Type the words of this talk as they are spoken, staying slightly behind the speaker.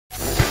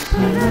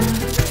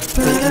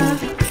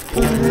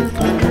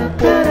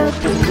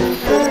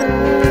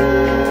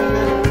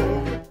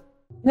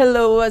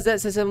Hello, what's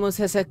up semua?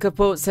 Saya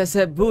Kepot,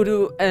 saya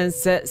Budu and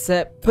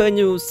saya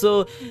PENYU.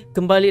 So,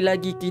 kembali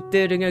lagi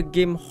kita dengan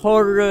game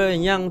horror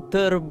yang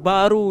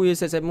terbaru ya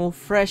saya mau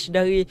fresh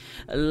dari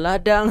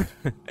ladang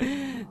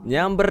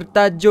yang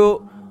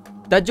bertajuk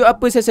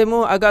apa saya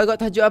mau? Agak-agak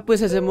tajuk apa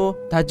saya mau?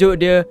 Tajuk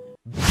dia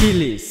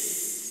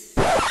iBLiS.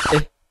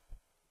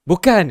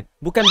 Bukan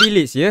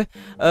iBLiS ya.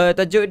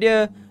 Tajuk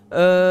dia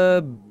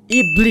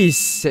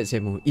iBLiS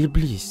saya mau.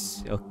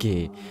 iBLiS.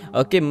 Okey,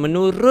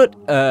 menurut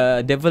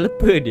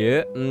developer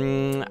dia,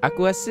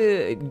 aku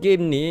rasa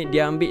game ni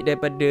dia ambil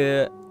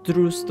daripada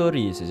true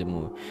story saya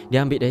semua.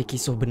 Dia ambil dari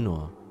kisah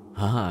benar.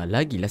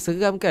 Lagilah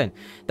seram kan.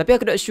 Tapi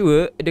aku tak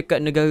sure dekat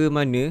negara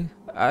mana.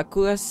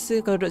 Aku rasa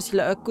kalau tak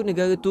silap aku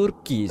negara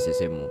Turki saya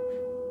semua.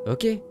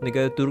 Okey,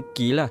 negara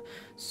Turki lah.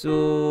 So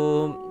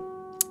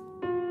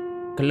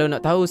kalau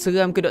nak tahu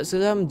seram ke tak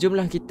seram,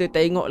 jomlah kita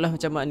tengoklah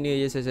macam mana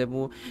ya saya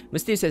semua.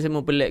 Mesti saya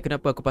semua pelik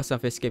kenapa aku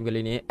pasang facecam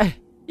kali ni.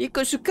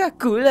 Ikut suka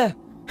aku lah.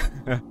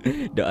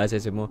 Doa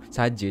saya semua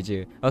saja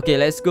je. Okay,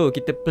 let's go.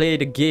 Kita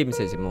play the game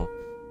saya semua.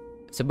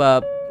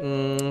 Sebab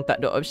tak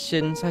ada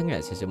option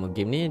sangat saya semua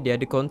game ni. Dia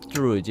ada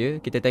control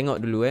je. Kita tengok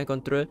dulu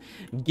control.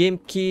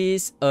 Game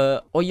keys,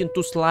 oyun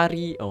tu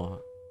selari. Oh,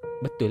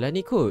 betul lah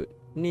ni kot.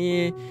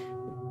 Ni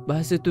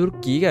bahasa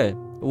Turki kan.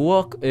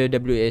 Walk,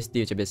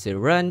 WSD macam biasa.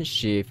 Run,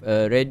 shift,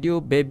 radio,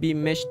 baby,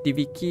 mesh,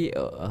 TV key.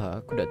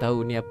 Aku tak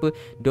tahu ni apa.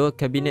 Door,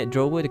 cabinet,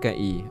 drawer tekan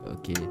E.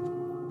 Okay,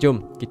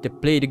 jom kita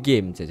play the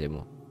game saya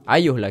semua.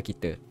 Ayuhlah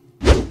kita.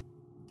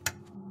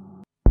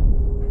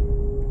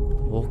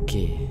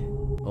 Okay.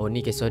 Oh,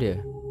 ni kisah dia.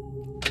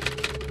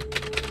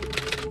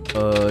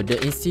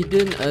 The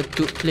incident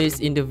took place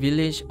in the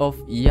village of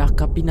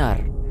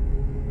Yakapinar.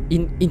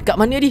 In kat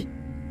mana ni?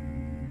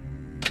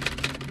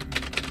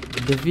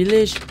 The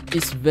village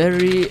is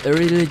very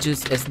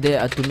religious as there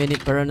are too many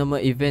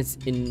paranormal events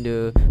in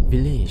the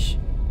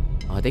village.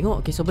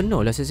 Tengok kisah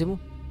benar lah saya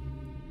semua.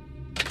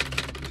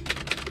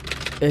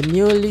 A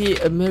newly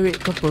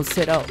married couple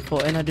set out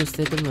for another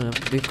settlement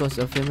because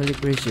of family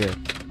pressure.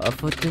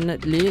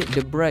 Unfortunately,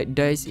 the bride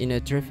dies in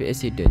a traffic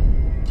accident.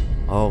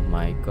 Oh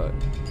my god.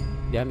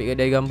 Dia ambil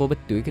dari gambar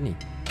betul ke ni?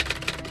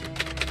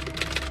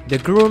 The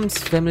groom's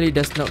family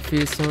does not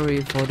feel sorry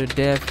for the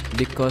death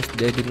because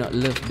they do not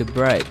love the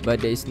bride,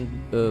 but there is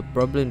a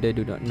problem they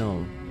do not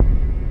know.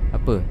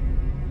 Apa?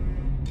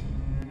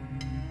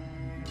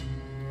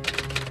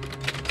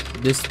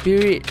 The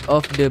spirit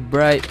of the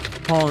bride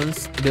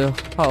haunts the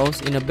house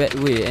in a bad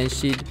way and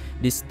she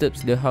disturbs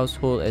the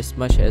household as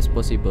much as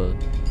possible.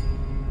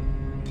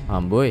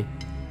 Boy,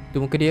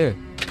 tu muka dia.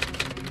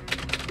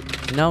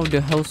 Now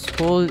the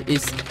household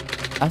is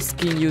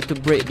asking you to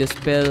break the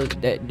spell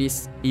that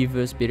this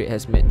evil spirit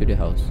has made to the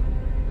house.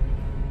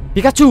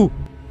 Pikachu!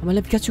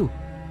 Amalan Pikachu.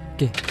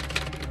 Okay.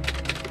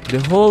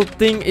 The whole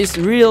thing is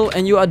real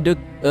and you are the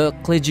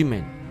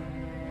clergyman.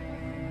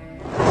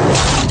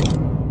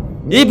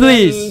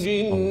 iBLiS!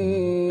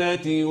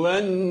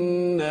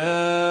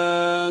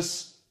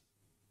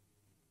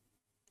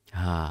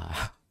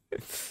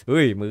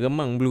 Ui,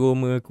 meremang bulu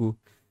roma aku.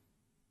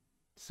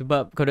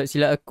 Sebab kalau tak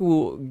silap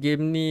aku,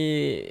 game ni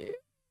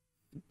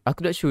aku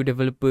tak sure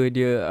developer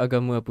dia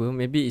agama apa.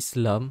 Maybe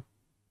Islam.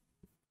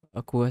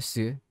 Aku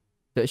rasa.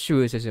 Tak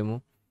sure saya semua.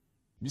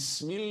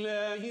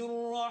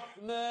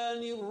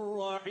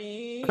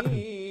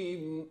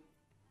 Bismillahirrahmanirrahim.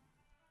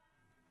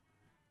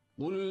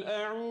 Qul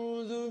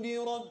a'udzu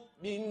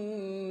birabbin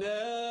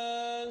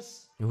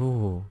nas.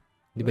 Oh,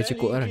 dia baca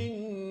Quran.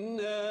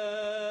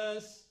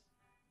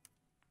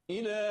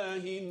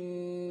 Ilahin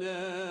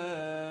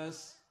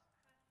nas.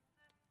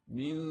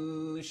 Min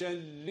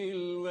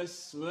syarril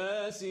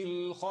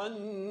waswasil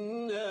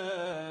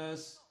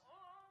khannas.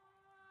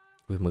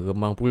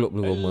 Meremang pula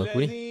belum rumah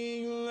aku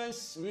ni.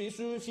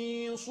 Yuwaswisu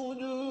fi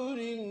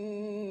sudurin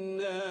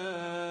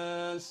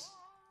nas.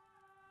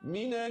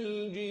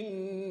 Minal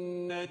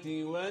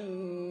jinnati wan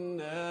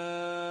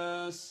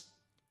nas.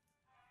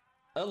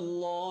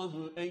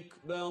 Allahu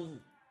akbar.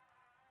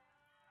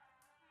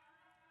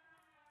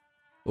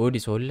 Oh,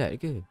 dia solat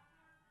ke?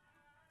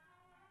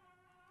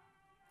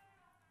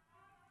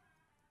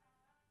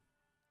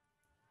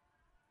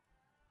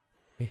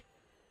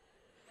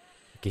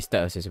 Okay,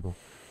 start lah saya sebut.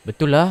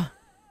 Betul lah.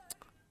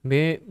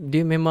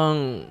 Dia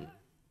memang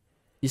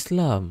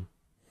Islam.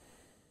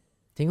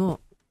 Tengok.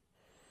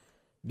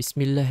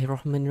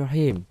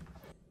 Bismillahirrahmanirrahim.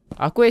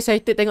 Aku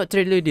excited tengok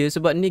trailer dia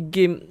sebab ni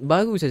game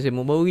baru saya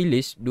semua. Baru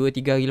release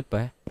 2-3 hari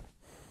lepas.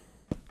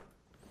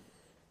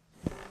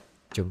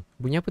 Jom.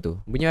 Bunyi apa tu?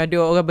 Bunyi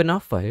ada orang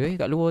bernafas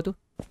kat luar tu.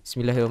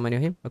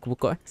 Bismillahirrahmanirrahim. Aku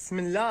buka.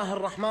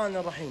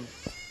 Bismillahirrahmanirrahim.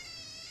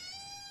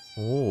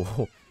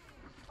 Oh.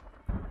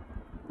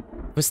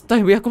 First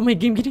time aku main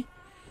game gini.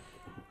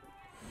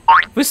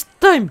 First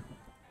time.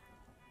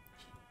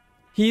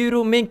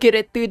 Hero main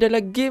character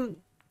dalam game,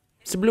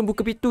 sebelum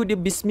buka pintu dia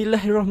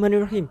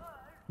Bismillahirrahmanirrahim.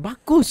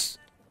 Bagus.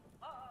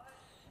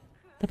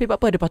 Tapi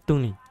apa ada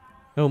patung ni?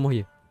 Oh, moh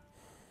ya.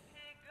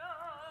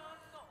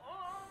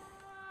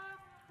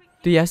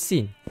 Tu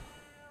Yasin.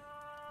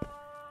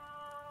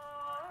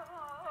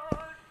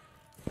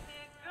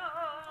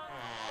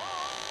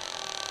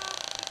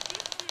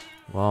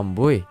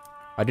 Amboi.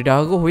 Ada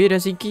darah weh dah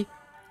singki.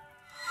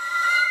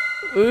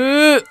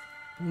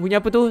 Bunyi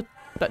apa tu?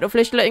 Tak ada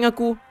flashlight dengan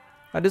aku.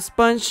 Ada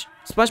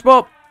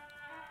SpongeBob.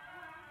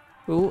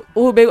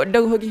 Berok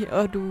darah lagi.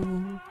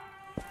 Aduh.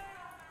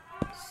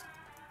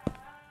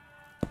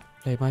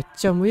 Lain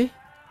macam weh.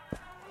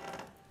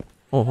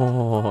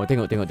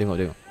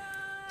 Tengok.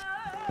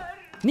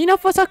 Ni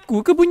nafas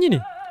aku ke bunyi ni?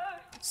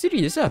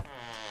 Serius lah.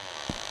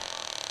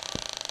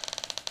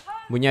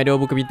 Bunyi ada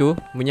orang buka pintu.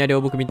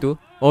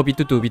 Oh,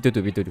 pintu tu.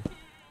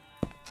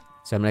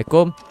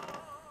 Assalamualaikum.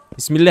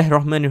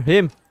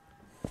 Bismillahirrahmanirrahim.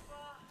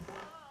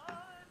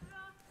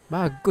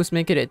 Bagus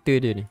main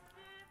karakter dia ni.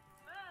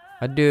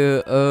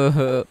 Ada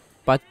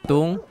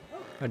patung,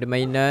 ada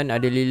mainan,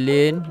 ada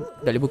lilin.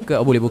 Tak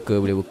boleh buka.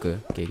 Boleh buka.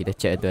 Okay, kita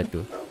check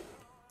satu-satu.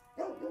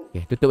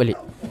 Okay, tutup balik.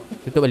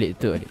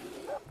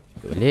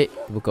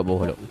 Buka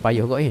bawah lah.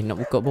 Payah kau nak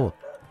buka bawah.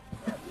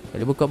 Tak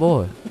boleh buka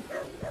bawah.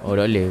 Oh,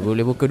 tak boleh.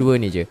 Boleh buka dua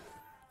ni je.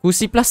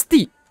 Kursi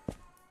plastik.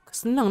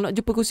 Senang nak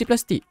jumpa kursi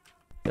plastik.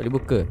 Tak boleh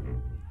buka.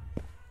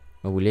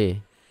 Oh, boleh.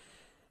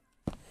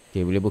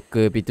 Okay, boleh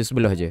buka pintu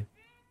sebelah je.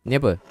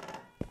 Ni apa?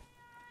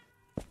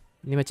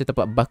 Ni macam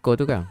tempat bakar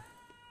tu kan?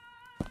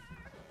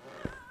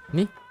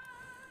 Ni?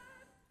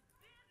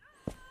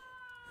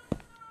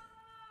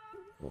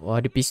 Oh,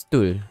 ada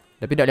pistol.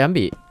 Tapi tak boleh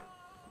ambil.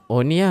 Oh,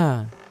 ni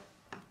lah.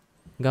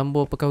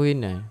 Gambar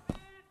perkahwinan.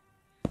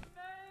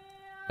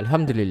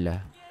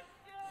 Alhamdulillah.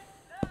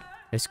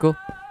 Let's go.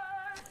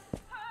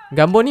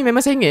 Gambar ni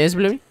memang saya ingat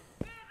sebelum ni.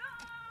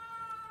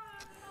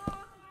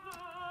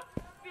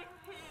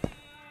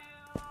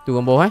 Tu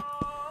gambar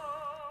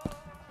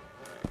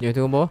Jom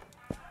tu gambar.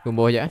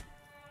 Gambar sekejap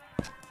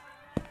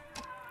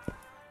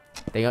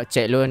Tengok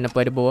check dulu apa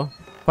ada bawah.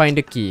 Find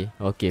the key.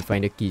 Okay,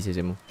 find the key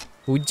saja semua.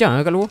 Hujan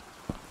lah kat luar.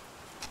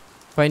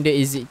 Find the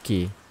exit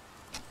key.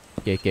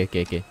 Okay.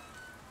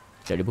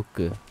 Tak boleh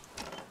buka.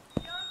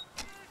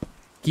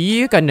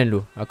 Kiri ke kanan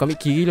lu? Aku ambil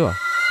kiri lu lah.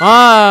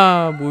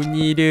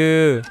 Bunyi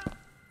dia.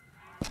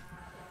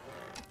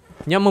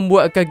 Yang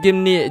membuatkan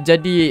game ni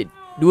jadi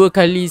dua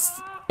kali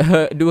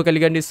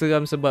ganda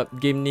seram sebab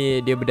game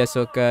ni dia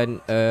berdasarkan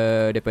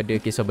daripada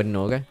kisah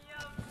benar kan.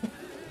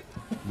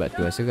 Sebab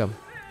tu lah seram.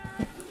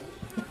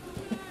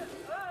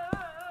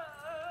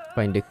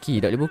 Find the key.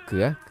 Tak boleh buka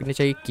lah. Kena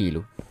cari key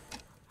lu.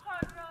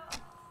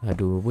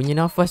 Aduh, bunyi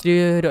nafas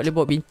dia. Tak boleh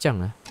buat bincang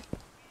lah.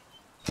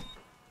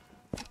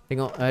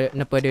 Tengok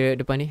kenapa ada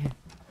depan ni.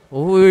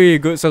 Oi,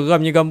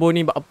 seramnya gambar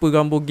ni. Apa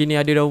gambar gini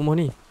ada dalam rumah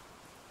ni?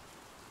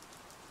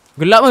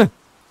 Gelap ke?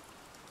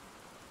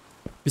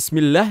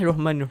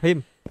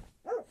 Bismillahirrahmanirrahim.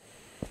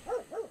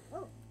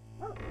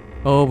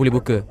 Oh, boleh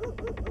buka.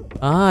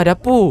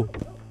 Dapur.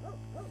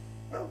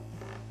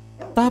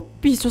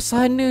 Tapi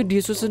suasana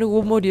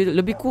rumah dia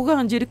lebih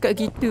kurang je dekat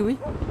kita weh.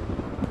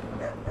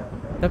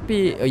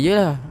 Tapi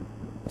yelah,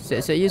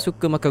 saya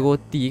suka makan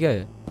roti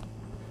kan.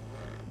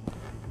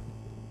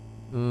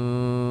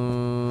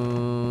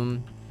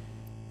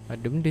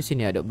 Ada benda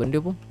sini, ada benda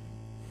pun.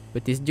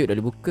 Peti sejuk dah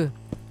boleh buka.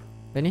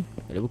 Dan ni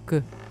tak boleh buka.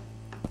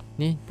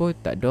 Ni pun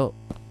tak ada.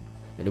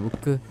 Tak boleh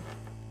buka.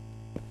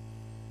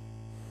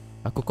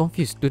 Aku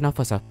confused. Tu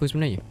nafas apa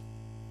sebenarnya?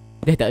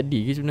 Dah tak ada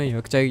ke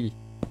sebenarnya? Aku cari.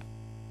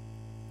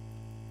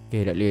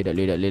 Okay, tak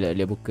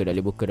boleh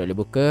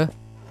buka.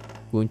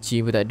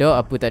 Kunci pun tak ada.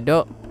 Apa tak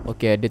ada.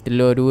 Okay, ada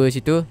telur dua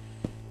situ.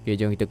 Okay,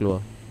 jom kita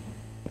keluar.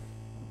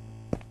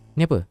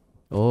 Ni apa?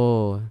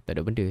 Oh, tak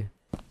ada benda.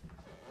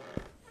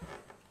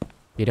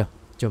 Okay dah,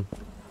 jom.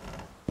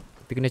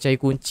 Kita kena cari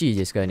kunci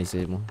je sekarang ni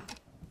semua.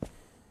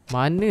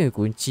 Mana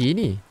kunci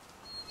ni?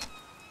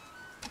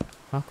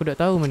 Aku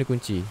tak tahu mana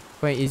kunci.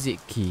 Find exit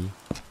key.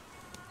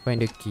 Find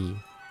the key.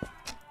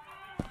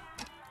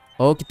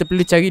 Oh, kita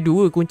perlu cari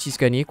dua kunci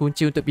sekarang ni.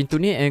 Kunci untuk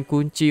pintu ni and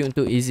kunci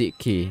untuk exit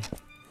key.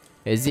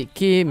 Exit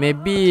key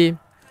maybe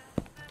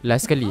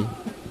last kali.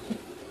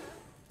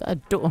 Tak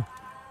ada.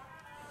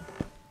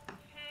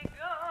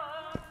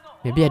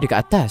 Maybe ada kat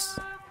atas.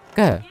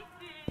 Kan?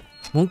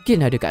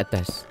 Mungkin ada kat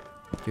atas.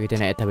 Cuba kita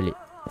naik atas balik.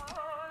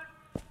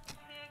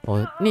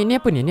 Oh, ni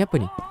apa ni?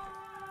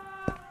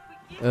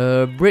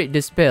 Break the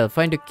spell.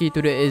 Find the key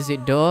to the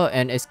exit door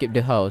and escape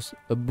the house.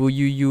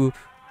 Buyuyu.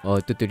 Oh,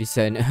 tu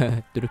tulisan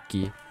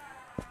Turki.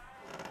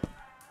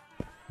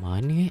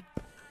 Mana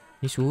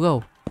ni surau.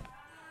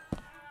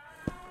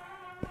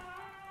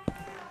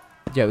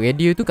 Sekejap,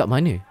 radio tu kat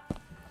mana?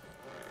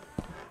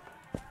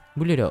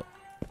 Boleh tak?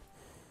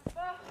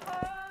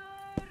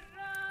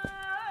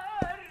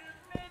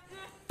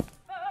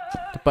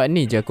 Tempat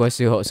ni je aku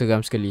rasa hok seram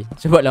sekali.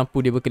 Sebab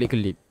lampu dia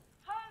berkelip-kelip.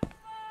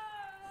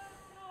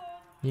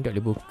 Ni tak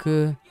boleh buka.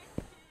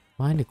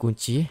 Mana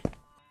kunci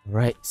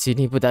Alright,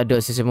 sini pun tak ada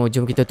semua.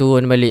 Jom kita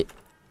turun balik.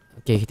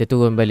 Okay, kita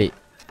turun balik.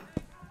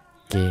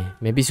 Okay,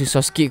 maybe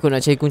susah sikit kau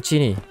nak cari kunci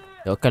ni.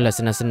 Takkanlah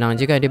senang-senang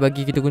je kan dia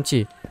bagi kita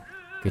kunci.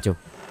 Okay, jom.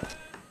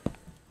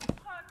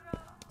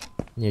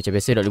 Ni macam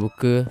biasa tak boleh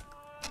buka.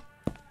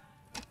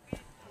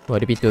 Oh,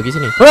 ada pintu lagi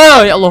sini.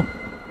 Oh, ya Allah.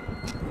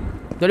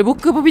 Tak boleh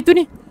buka apa pintu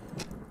ni?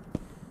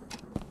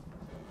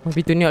 Oh,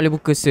 pintu ni tak boleh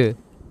buka, sir.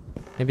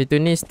 Dan pintu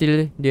ni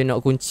still dia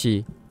nak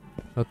kunci.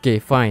 Okay,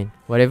 fine.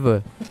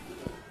 Whatever.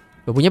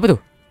 Oh, bunyi apa tu?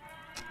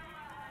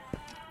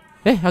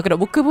 Aku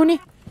nak buka pun ni.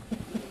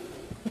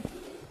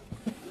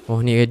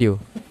 Oh, ni radio.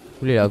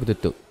 Boleh lah aku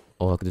tutup.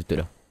 Oh, aku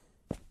tutup dah.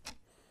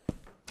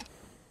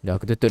 Dah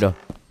aku tutup dah.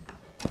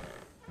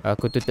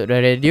 Aku tutup dah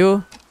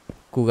radio.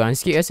 Kurang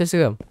sikit rasa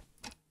seram.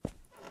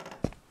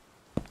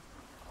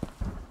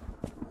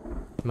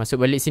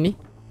 Masuk balik sini.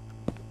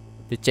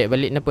 Kita check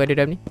balik apa ada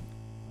dalam ni.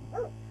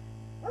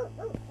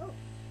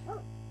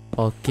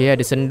 Okay,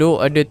 ada senduk,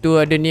 ada tu,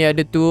 ada ni,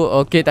 ada tu.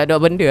 Okay, tak ada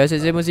benda lah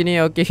saya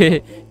sini.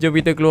 Okay, jom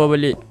kita keluar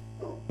balik.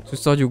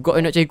 Susah juga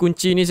nak cari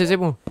kunci ni saya.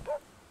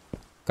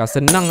 Kan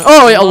senang.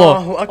 Oh, ya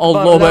Allah.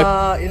 Allah.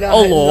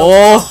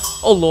 Allah.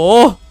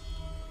 Allah.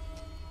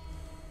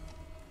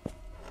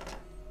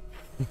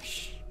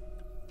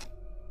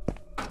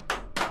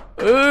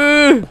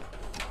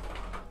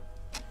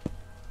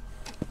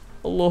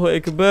 Allahu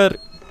Akbar.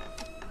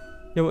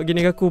 Yang buat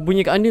gini ke aku?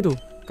 Bunyi kat mana tu?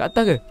 Kat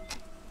atas ke?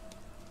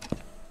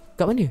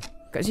 Kat mana?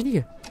 Kat sini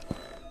ke?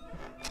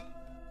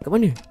 Kat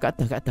mana? Kat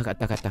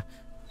atas.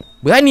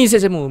 Berani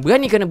saya semua.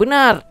 Berani kerana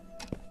benar.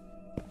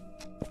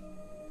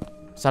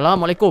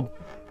 Assalamualaikum.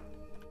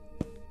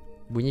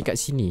 Bunyi kat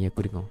sini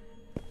aku dengar.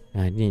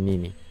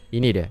 Ni.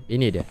 Ini dia.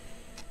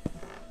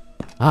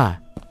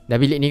 Dah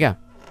bilik ni kan?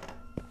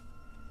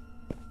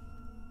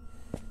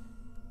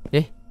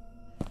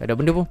 Tak ada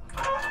benda pun.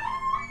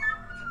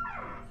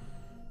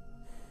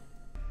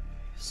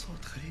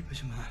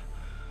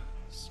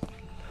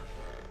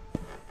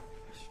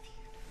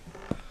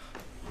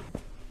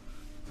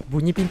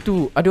 Bunyi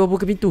pintu. Ada apa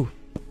ke pintu?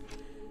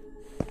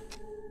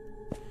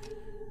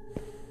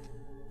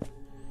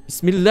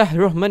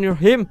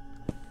 Bismillahirrahmanirrahim.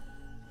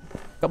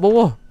 Kat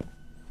bawah.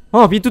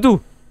 Pintu tu.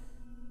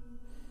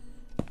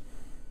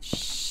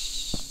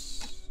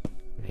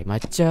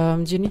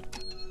 Macam je ni.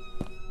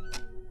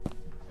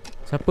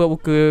 Siapa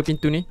buka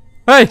pintu ni?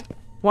 Hei!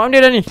 Buat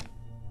benda dah ni?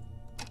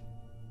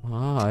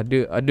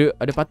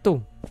 Ada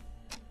patung.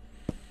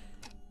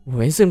 Oh,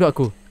 handsome tak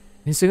aku?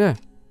 Handsome lah.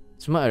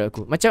 Smart tak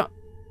aku? Macam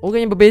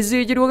orang yang berbeza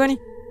je dua orang ni.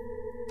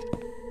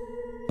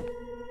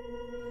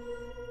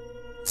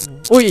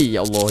 Oi,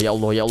 ya Allah, ya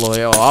Allah, ya Allah,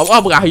 ya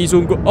Allah. Berakhir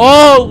sungguh.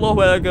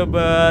 Allah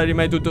Akbar. Dia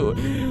main tutup.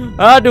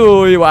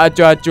 Aduh,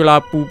 acu-acu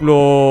lapu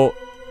pulak.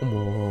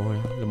 Oh,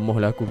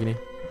 lemah lah aku gini.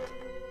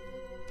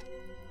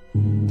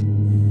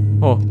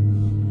 Oh.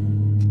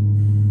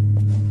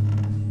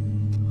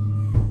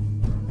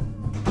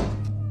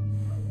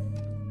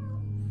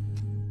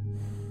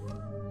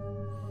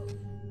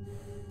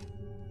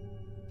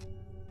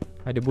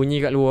 Ada bunyi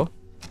kat luar.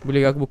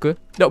 Boleh aku buka?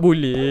 Tak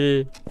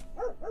boleh.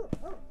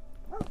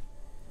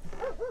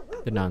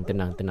 Tenang.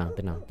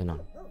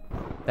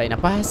 Tarik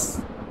nafas.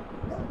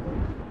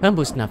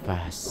 Hembus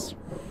nafas.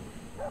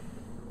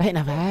 Tarik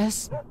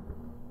nafas.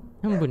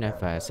 Hembus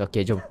nafas.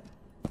 Okey, jom.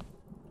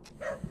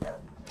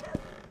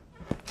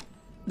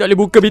 Tak boleh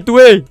buka pintu,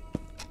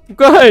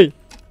 Buka,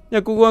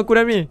 Yang aku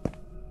dah ni.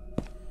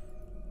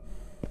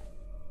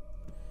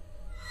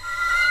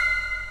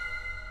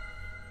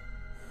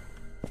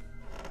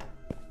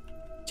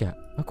 Sekejap.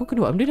 Aku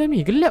kena buat benda dalam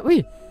ni. Gelap,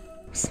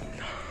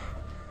 Bismillah.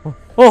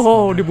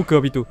 Oh, dia buka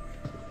pintu.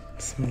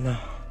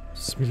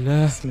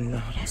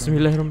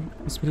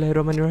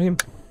 Bismillahirrahmanirrahim.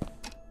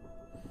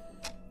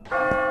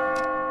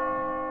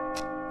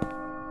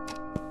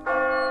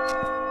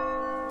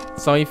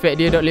 Sound effect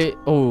dia tak boleh.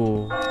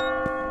 Oh.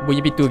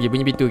 Bunyi pintu lagi.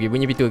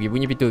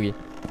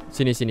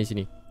 Sini.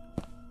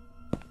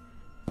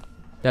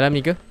 Dalam ni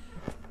ke?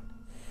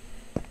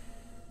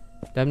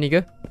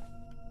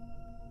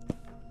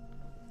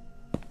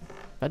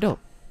 Tak ada.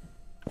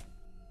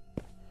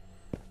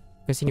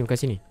 Bukan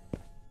sini.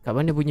 Kat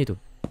mana bunyi tu?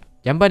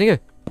 Jamban ke?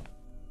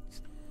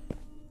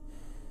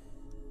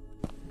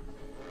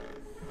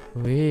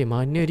 Weh,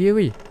 mana dia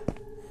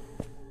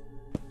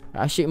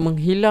Asyik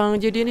menghilang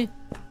je dia ni.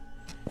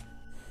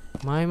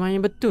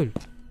 Main-main betul.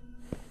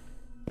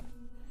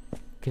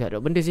 Okay, tak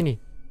ada benda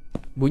sini.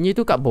 Bunyi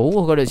tu kat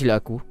bawah kalau tak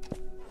silap aku.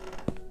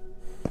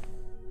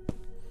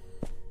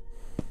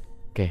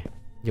 Okay,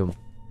 jom.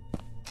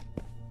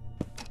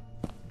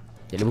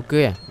 Tak boleh buka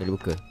ya? Tak boleh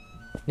buka.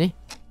 Ni.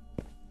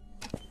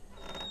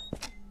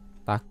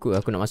 Takut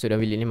aku nak masuk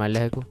dalam bilik ni.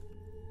 Malas aku.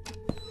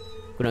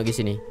 Aku nak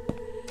pergi sini.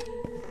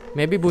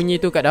 Maybe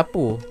bunyi tu kat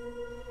dapur.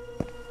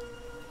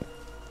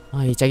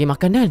 Cari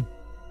makanan.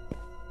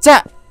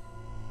 Cak.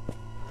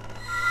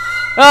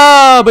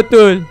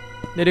 Betul.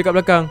 Dia dekat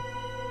belakang.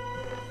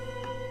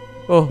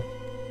 Oh,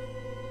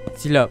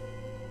 silap.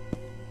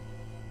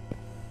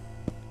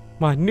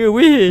 Mana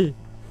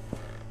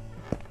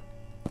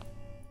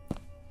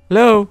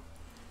Hello.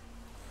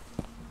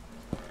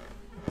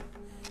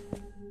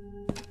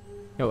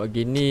 Kau buat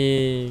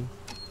gini.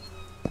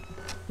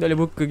 Tak boleh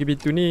buka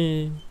pintu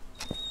ni.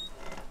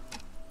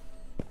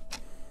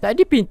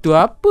 Tadi pintu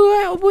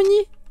apa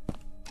bunyi?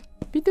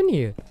 Pintu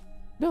ni ke?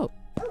 Tak.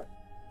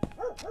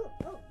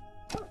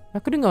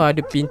 Aku dengar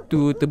ada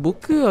pintu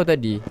terbuka tau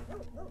tadi.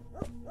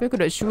 Tapi aku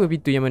tak sure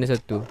pintu yang mana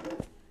satu.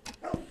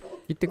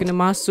 Kita kena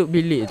masuk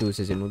bilik tu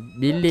sesama.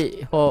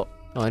 Bilik hok.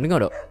 Oh,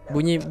 dengar tak?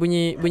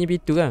 Bunyi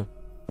pintu kan?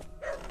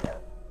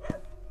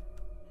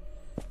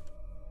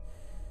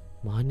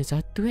 Mana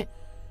satu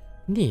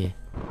Ni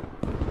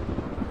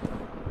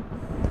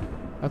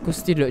Aku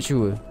still not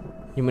sure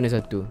yang mana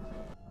satu.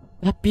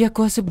 Tapi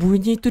aku rasa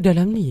bunyi tu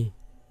dalam ni.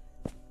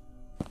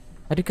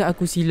 Adakah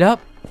aku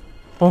silap?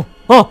 Oh!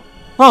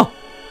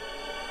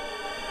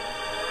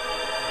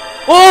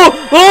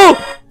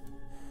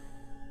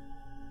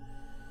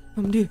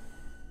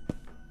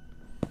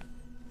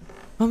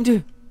 Mam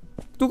dia.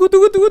 Tunggu. Aku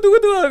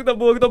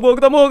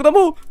tak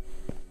mau.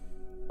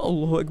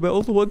 Allahu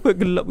Akbar,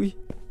 gelap weh.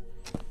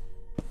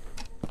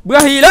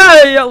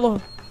 Berakhirlah ya Allah.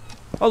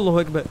 Allahu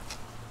Akbar.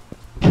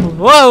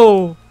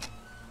 Wow.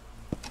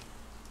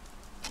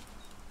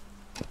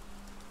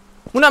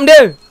 Munam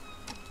dia.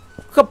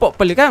 Kepok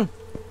pala kang.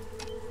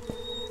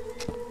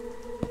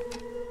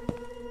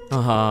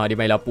 Dia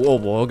main lapu. Oh,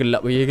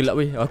 gelap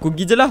weh. Aku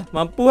pergi je lah.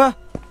 Mampu lah.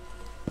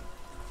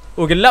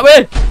 Oh, gelap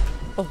weh.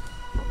 Oh.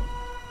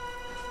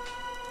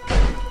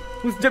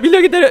 Sekejap bila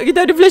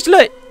kita ada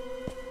flashlight.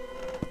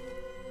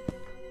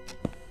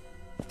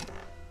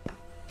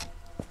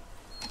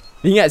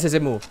 Ingat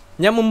sesemu,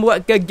 yang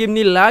membuatkan game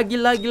ni lagi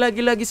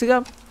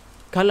seram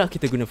kalau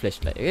kita guna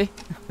flashlight, okay?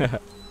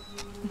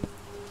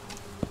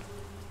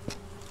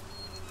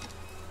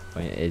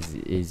 Banyak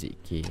exit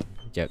key.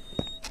 Sekejap.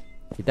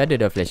 Kita ada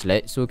dah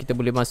flashlight, so kita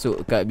boleh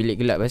masuk kat bilik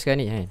gelap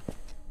sekarang ni kan.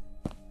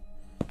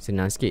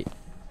 Senang sikit.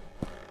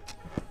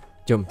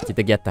 Jom kita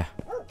pergi atas.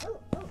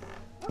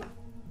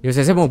 Yo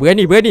sesemu,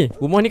 berani.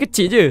 Rumah ni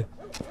kecil je.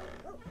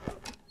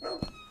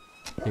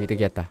 Jom kita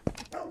pergi atas.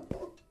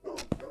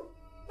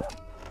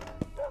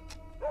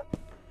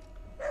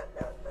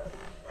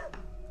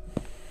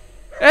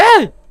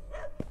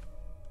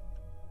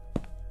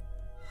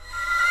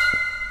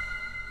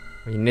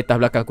 Ini tah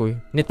belakang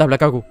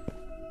aku.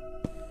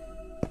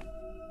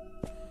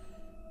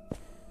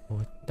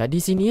 Oh,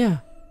 tadi sini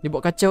lah. Dia buat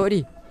kacau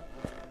tadi.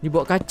 Dia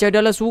buat kacau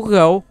dalam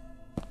surau.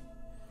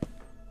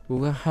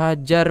 Kurang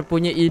hajar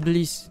punya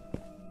iblis.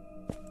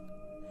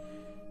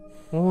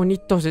 Oh, ni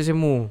toh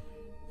semua.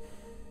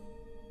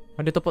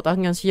 Ada tepuk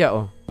tangan siap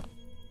oh.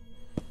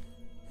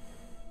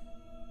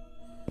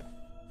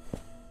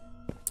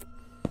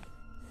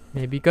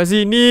 Maybe kat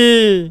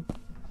sini.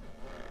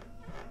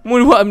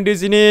 Mula buat benda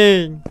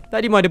sini.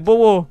 Tadi mah ada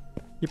bawah.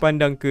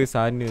 Dipandang ke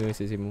sana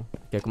semua.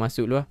 Okay, aku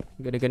masuk dulu lah.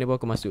 Gada-gada bawah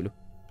aku masuk dulu.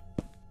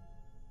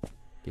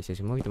 Okay,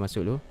 semua kita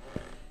masuk dulu.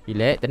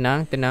 Relax,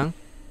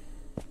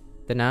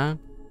 tenang.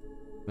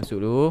 Masuk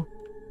dulu.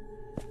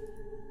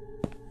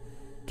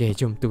 Okay,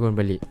 jom turun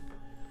balik.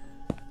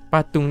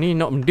 Patung ni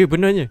nak benda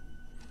benarnya.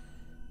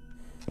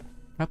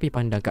 Apa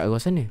pandang kat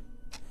arah sana?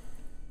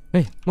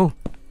 Mau.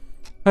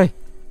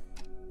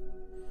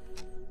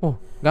 Oh,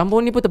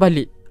 gambar ni pun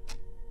terbalik.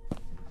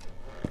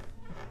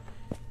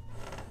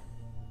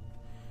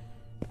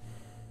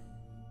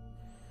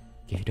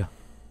 Okay, dah.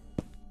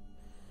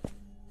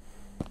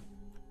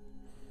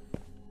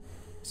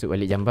 Masuk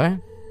balik jamban.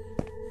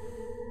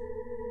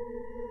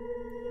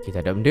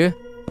 Kita ada benda.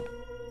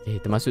 Okay,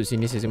 kita masuk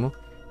sini semua.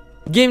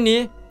 Game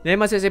ni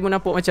memang saya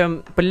nampak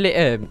macam pelik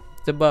kan.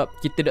 Sebab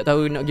kita tak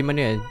tahu nak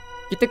gimana kan.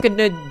 Kita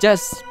kena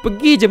just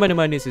pergi je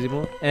mana-mana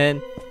semua. And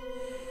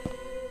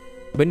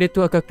benda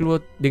tu akan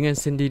keluar dengan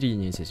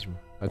sendirinya semua.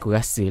 Aku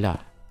rasa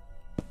lah.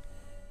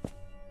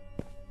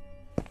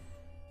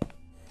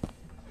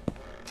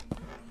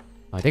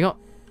 Tengok.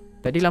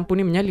 Tadi lampu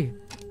ni menyala.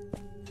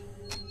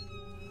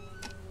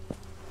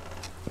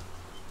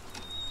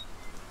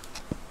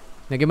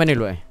 Nak pergi mana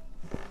dulu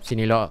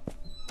Sini lah.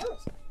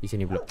 Di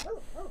sini pula.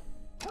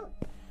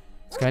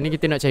 Sekarang ni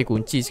kita nak cari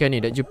kunci sekarang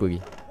ni. Tak jumpa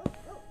lagi.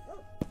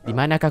 Di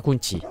manakah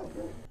kunci?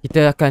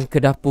 Kita akan ke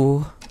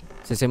dapur.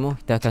 Sesama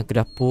kita akan ke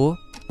dapur.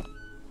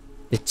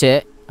 Kita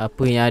check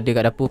apa yang ada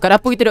kat dapur. Kat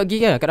dapur kita dok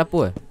pergi kan? Kat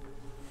dapur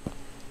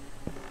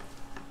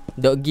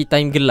dok pergi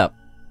time gelap.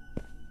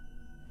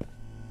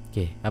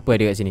 Okay, apa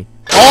ada kat sini?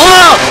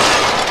 Oh!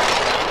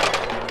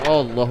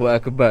 Allahu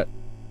Akbar.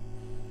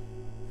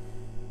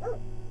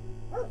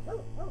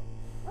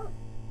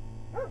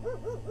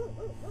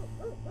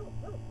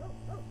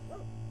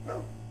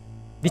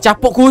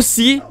 Dicapuk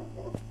kursi.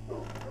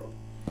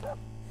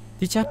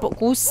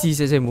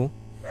 Sesemu.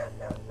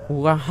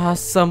 Orang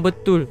hasam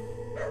betul.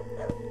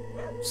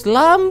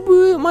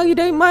 Selamba. Mari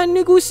dari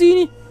mana kursi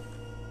ni?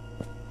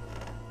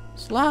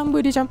 Selamba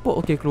dia campur.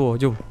 Okay,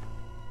 keluar. Jom.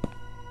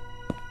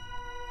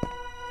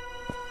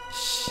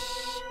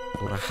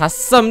 Orang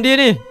hasam dia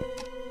ni.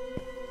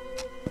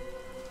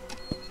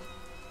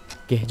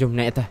 Okay, jom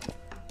naik atas.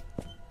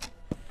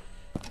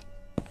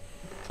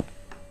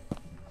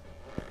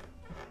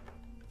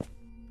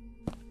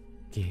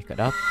 Okay, kat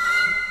dapur.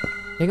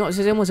 Tengok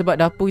sesama sebab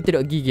dapur kita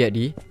dok gigi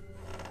tadi.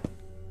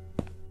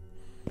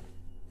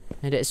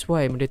 And that's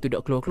why benda tu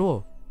dah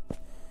keluar-keluar.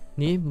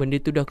 Ni benda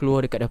tu dah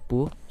keluar dekat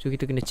dapur. So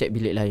kita kena check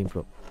bilik lain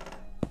bro.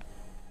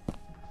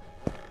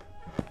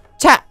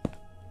 Cak.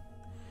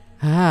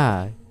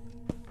 Ha.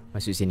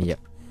 Masuk sini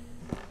jap.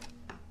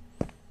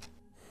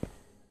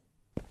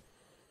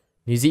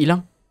 Music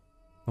hilang.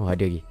 Oh,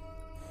 ada lagi.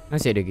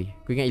 Masih ada lagi.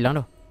 Aku ingat hilang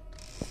dah.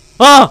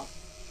 Ah!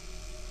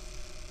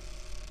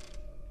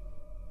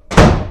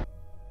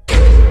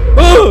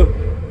 Oh!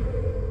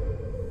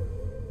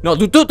 Nak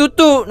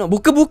tutup. Nak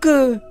buka.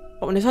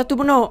 Kau mana satu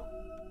pun nak.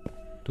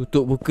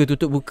 Tutup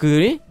buka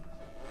ni.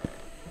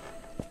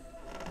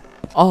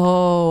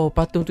 Oh,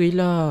 patung tu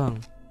hilang.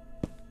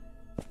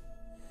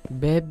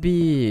 That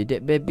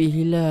baby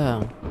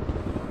hilang.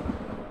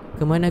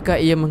 Kemanakah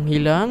ia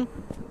menghilang?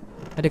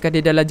 Adakah di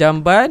dalam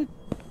jamban?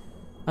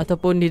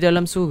 Ataupun di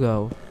dalam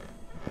surau?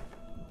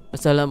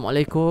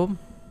 Assalamualaikum.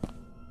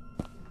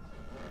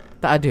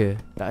 Tak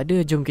ada.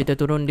 Jom kita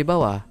turun di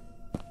bawah.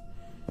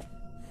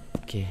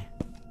 Okay.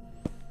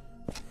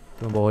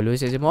 Turun bawah dulu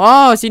saya semua.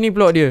 Ah, sini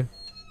pulak dia.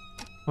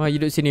 Ah,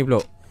 hidup sini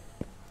pulak.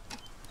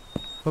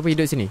 Apa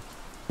hidup sini?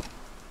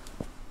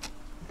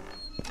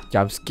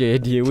 Jump scare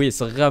dia weh.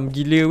 Seram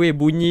gila weh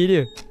bunyi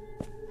dia.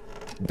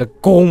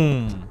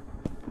 Dekong.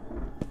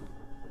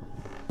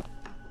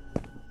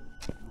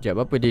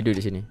 Sekejap, apa dia duduk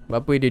di sini?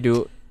 Apa dia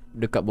duduk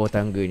dekat bawah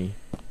tangga ni?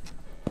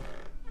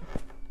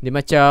 Dia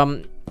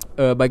macam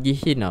bagi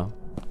hint tau.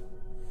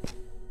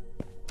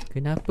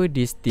 Kenapa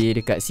dia stay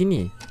dekat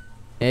sini?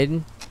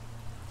 And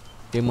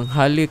dia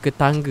menghala ke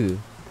tangga.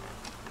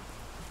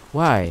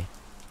 Why?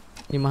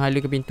 Dia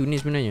menghala ke pintu ni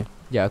sebenarnya.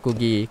 Sekejap, aku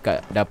pergi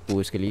kat dapur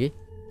sekali.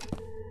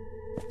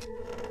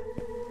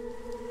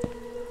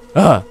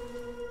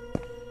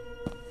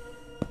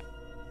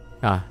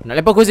 Nak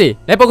lepak kursi.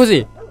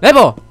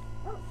 Lepak.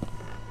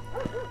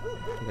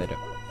 Tak ada.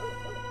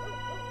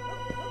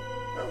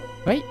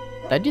 Baik,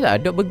 tadi tak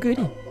ada burger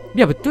ni.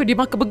 Biar betul dia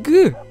makan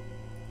burger.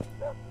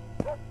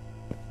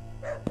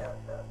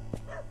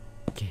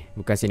 Okay,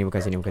 bukan sini.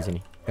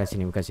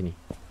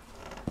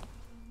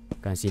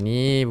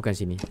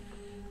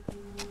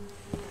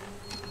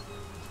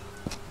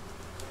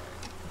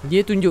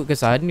 Dia tunjuk ke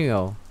sana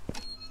tau.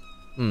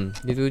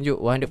 Dia tunjuk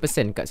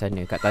 100% kat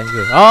sana, kat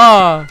tangga.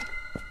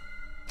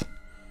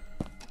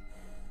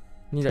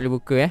 Ni tak boleh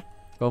buka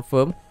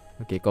Confirm.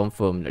 Okay,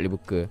 confirm tak boleh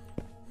buka.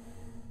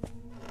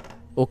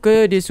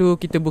 Ke dia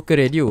suruh kita buka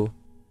radio?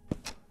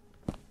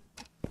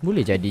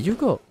 Boleh jadi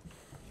juga.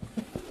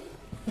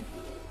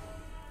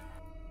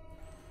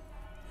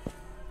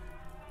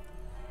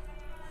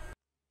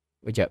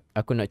 Sekejap,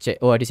 aku nak check.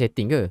 Oh, ada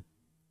setting ke?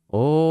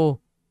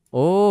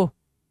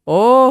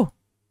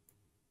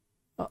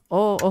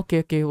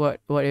 Okay,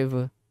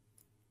 whatever.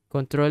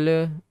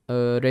 Controller,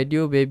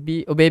 radio,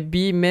 baby.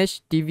 Baby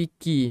mesh TV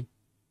key.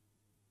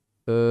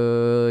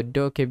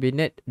 Door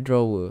cabinet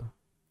drawer.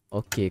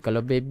 Okay,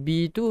 kalau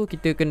baby tu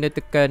kita kena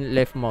tekan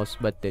left mouse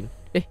button.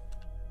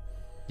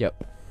 Sekejap.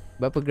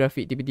 Berapa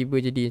grafik tiba-tiba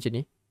jadi macam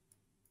ni?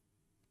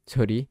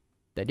 Sorry.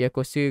 Tadi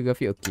aku rasa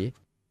grafik okey.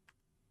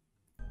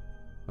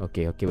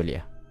 Okay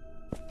balik lah.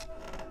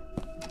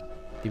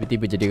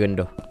 Tiba-tiba jadi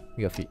rendah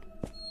grafik.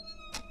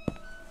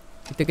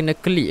 Kita kena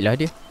klik lah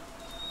dia.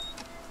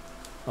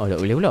 Oh,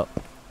 tak boleh pula.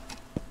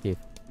 Okay.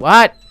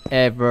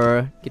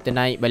 Whatever. Kita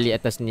naik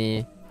balik atas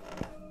ni.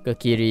 Ke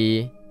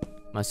kiri.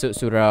 Masuk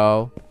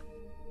surau.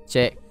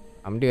 Check.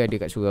 Benda ada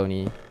kat surau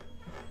ni.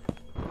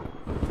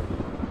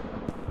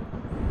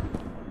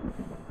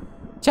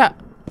 Cak.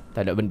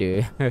 Tak ada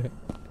benda.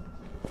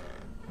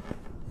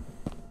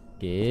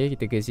 Okay,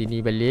 kita ke sini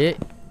balik.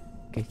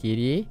 Ke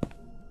kiri.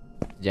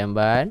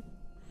 Jamban.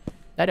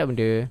 Tak ada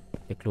benda.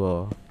 Kita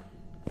keluar.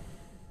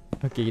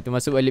 Okay, kita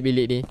masuk balik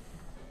bilik ni.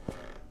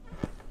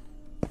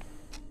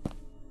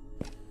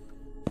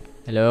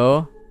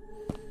 Hello.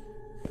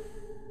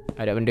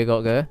 Ada benda kau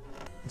ke?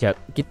 Sekejap,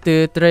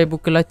 kita try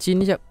buka laci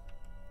ni sekejap.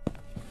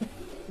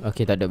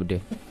 Okay, tak ada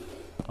benda.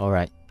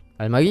 Alright.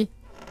 Almari.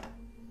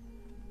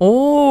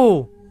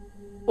 Oh.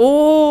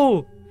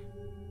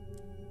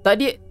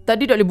 Tadi tak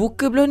boleh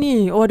buka pula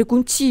ni. Oh, ada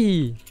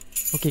kunci.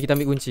 Okay, kita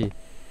ambil kunci.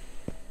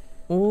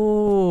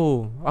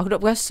 Oh, aku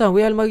tak perasan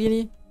weh almari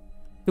ni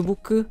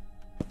terbuka.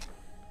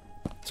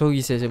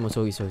 Sorry.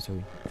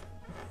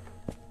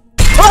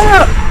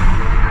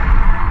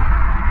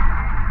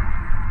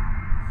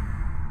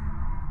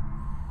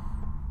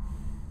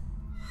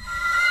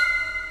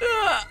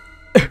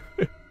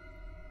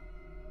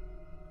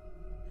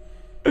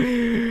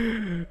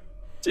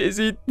 Cik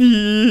Siti,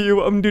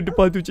 awak benda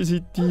depan tu Cik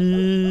Siti.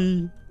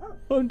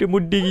 Benda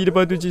muding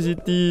depan tu Cik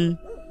Siti.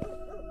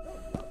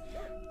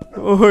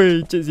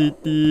 Hoi Cik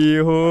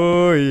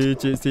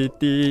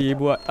Siti,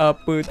 buat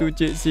apa tu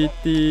Cik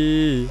Siti?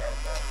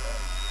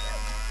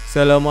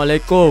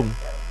 Assalamualaikum.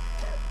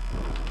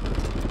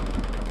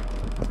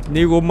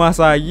 Ni rumah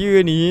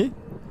saya ni.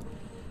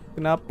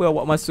 Kenapa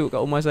awak masuk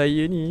kat rumah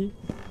saya ni?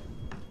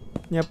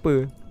 Ni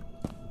apa?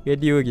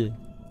 Radio lagi.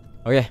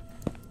 Okay,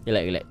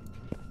 relax.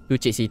 Tu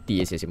Cik Siti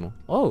saya semua.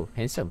 Oh,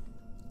 handsome.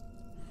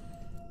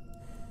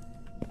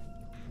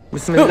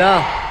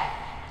 Bismillah.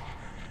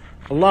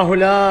 Allahu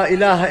la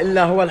ilaha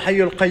illa huwal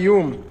hayyul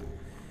qayyum.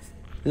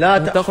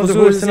 La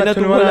ta'khudhuhu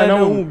sinatun wa la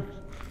nawm.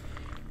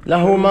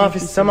 Lahu ma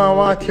fis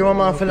samawati wa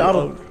ma fil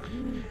ard.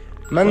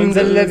 من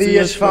ذا الذي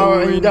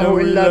يشفع عنده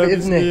إلا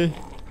بإذنه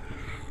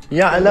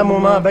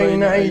يعلم ما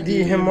بين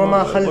أيديهم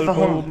وما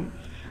خلفهم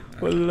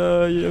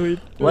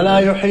ولا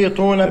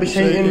يحيطون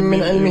بشيء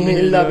من علمه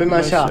إلا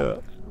بما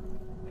شاء.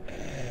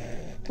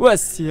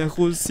 Wasiah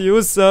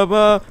kursius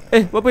sama.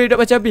 Berapa dia dah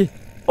baca habis?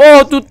 Oh,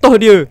 tutuh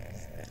dia.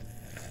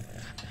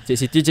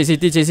 Cik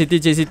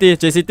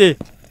Siti.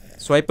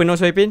 Swiper no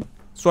swiping.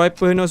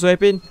 Swiper no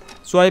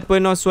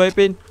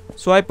swiping,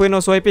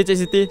 Cik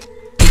Siti.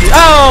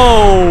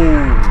 Oh!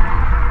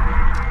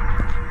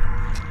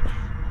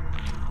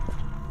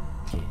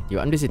 Okay, you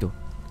ambil situ.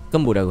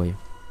 Kembur dah kau ya.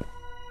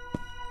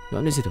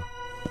 You ambil situ.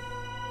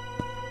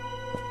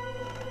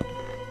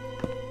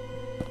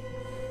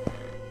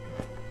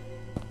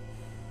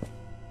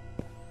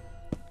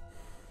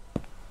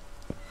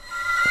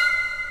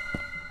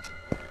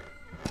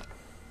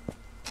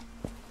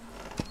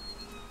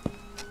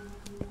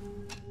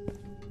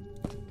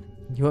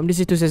 Jawab di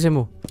situ saya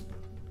semua.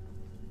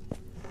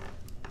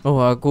 Oh,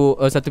 aku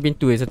satu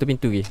pintu ke.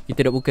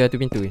 Kita dah buka satu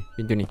pintu ke.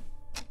 Pintu ni.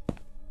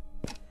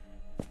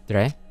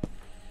 Try.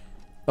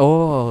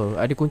 Oh,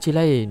 ada kunci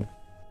lain.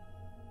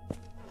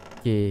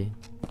 Okay.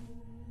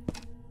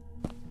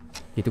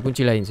 Itu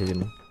kunci lain saya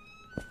semua.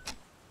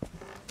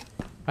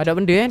 Ada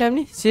benda dalam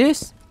ni?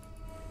 Serius?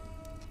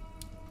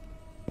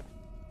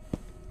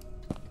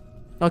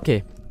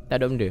 Okay, tak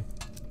ada benda.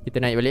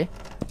 Kita naik balik.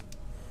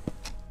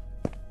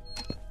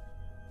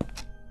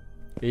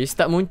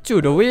 Start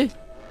muncul dah weh.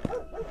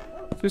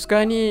 So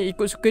sekarang ni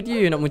ikut suka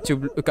dia nak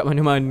muncul kat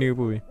mana-mana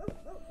pun.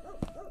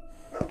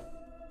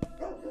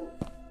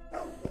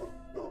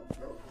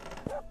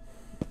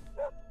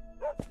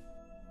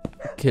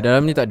 Okay,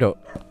 dalam ni tak ada.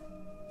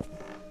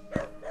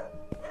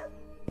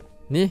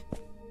 Ni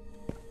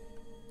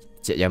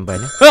cek jamban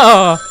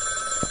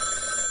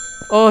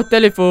Oh,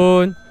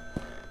 telefon.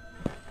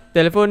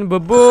 Telefon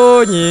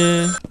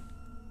berbunyi.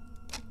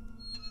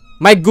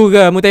 My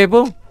Google mu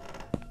telefon.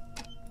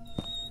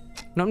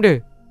 Nak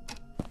benda?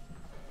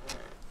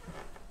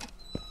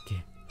 Okay.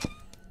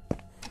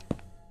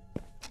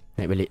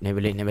 Naik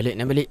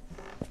balik.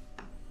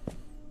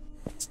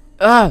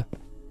 Ah!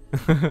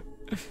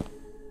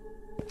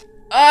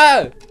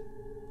 Ah!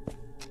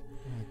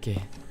 Okay.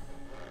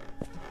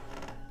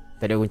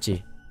 Tak ada kunci.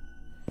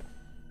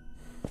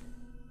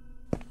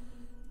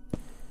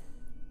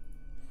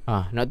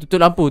 Nak tutup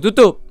lampu.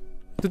 Tutup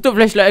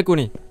flashlight aku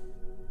ni.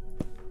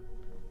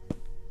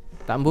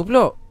 Tak ambil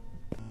pula.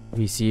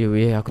 Visi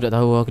weh, aku tak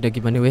tahu aku dah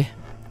pergi mana weh.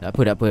 Tak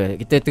apa.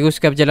 Kita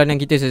teruskan perjalanan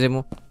kita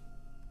semua.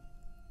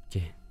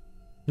 Okay.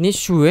 Ni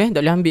shoe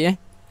tak boleh ambil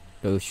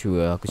Oh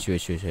shoe, aku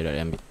sure tak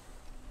boleh ambil.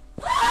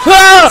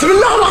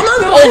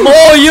 Bismillahirrahmanirrahim.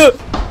 Oh ya.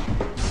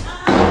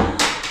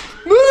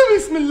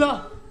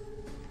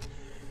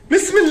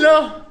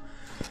 Bismillah.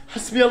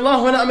 Hasbi Allah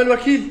wa ni'mal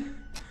wakil.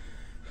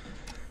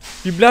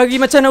 Dia berlari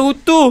macam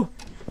Naruto.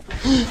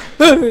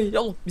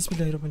 Ya Allah.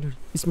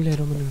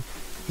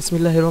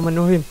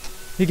 Bismillahirrahmanirrahim.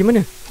 Ni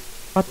gimana?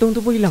 Patung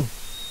tu pun hilang.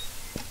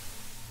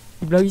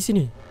 Dia berlari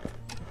sini.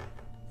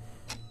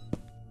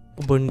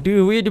 Oh,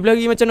 benda weh, dia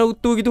berlari macam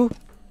Naruto gitu.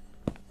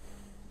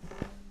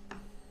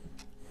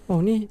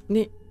 Oh ni.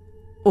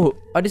 Oh,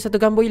 ada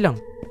satu gambar hilang.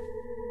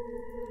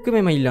 Ke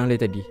memang hilang dari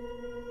tadi?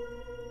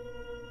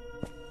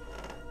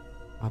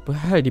 Apa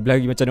hal dia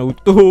berlari macam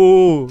Naruto?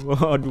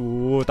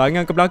 Aduh,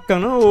 tangan ke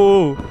belakang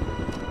tu.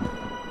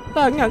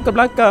 Tangan ke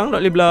belakang tak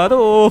boleh belah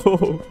tu.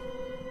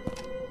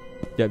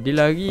 Sekejap, dia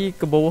lari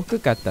ke bawah ke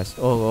atas?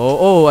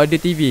 Oh, ada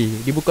TV.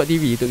 Dia buka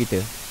TV untuk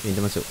kita. Ni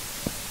kita masuk.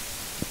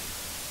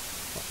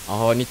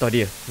 Oh, ni toh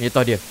dia.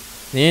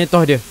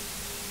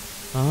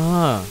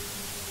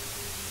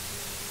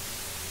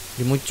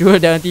 Dia muncul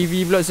dalam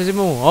TV pula saya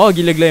semua. Oh,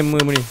 gila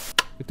glamour ni.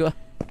 Betul lah.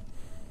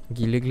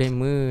 Gila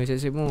glamour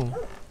saya semua.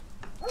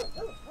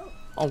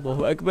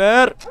 Allahu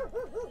Akbar.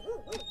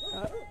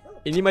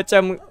 Ini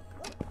macam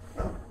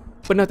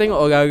pernah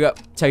tengok orang Arab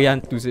cari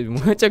hantu saya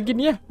semua. Macam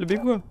gini lah,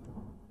 lebih kurang.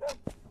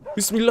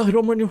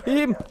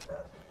 Bismillahirrahmanirrahim.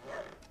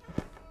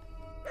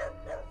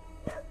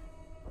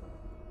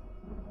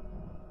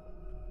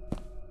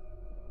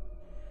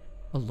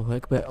 Allahu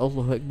Akbar.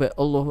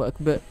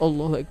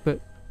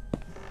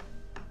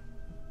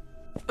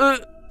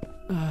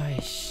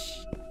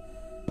 Aish.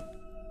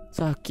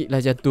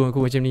 Sakitlah jantung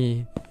aku macam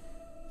ni.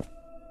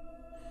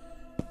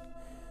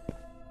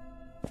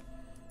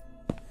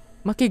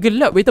 Makin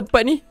gelap weh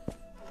tempat ni.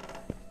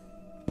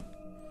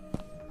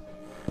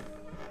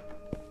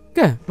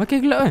 Kan?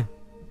 Makin gelap kan?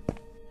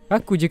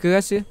 Aku je ke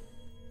rasa.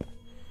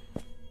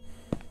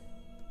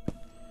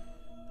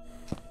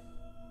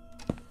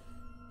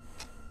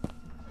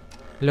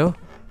 Hello?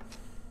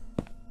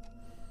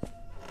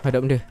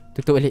 Ada benda.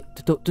 Tutup balik.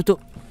 Tutup.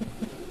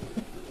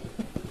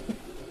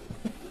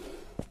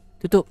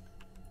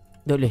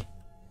 Tak boleh.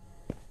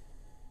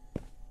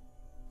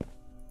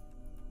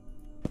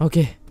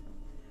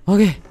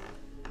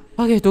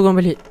 Okay, turun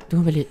balik.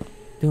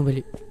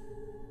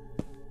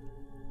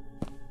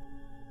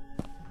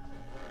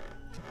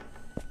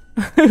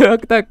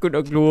 Aku takut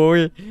nak keluar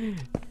weh.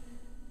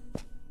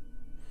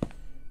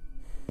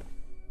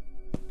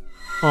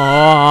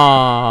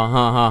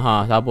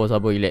 Oh,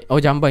 sabar, relax.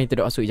 Oh, jamban kita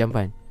dah masuk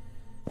jamban.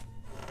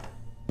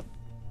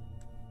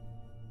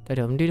 Tak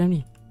ada benda dalam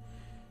ni.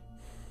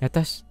 Di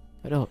atas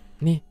tak ada.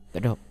 Ni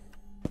tak ada.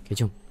 Okay,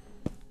 jom.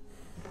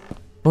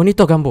 Oh, ni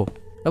tu gambar.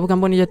 Apa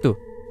gambar ni jatuh?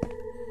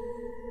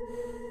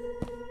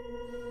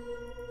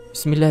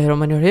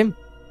 Bismillahirrahmanirrahim.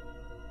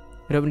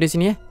 Ada benda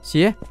sini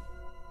Si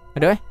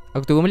Ada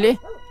Aku turun balik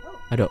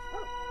Ada.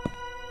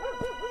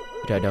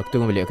 Aku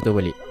turun balik.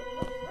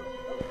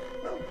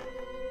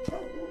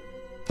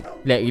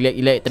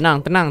 Relax.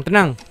 Tenang.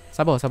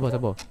 Sabar.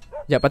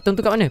 Sekejap, patung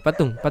tu kat mana?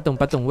 Patung.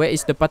 Where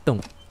is the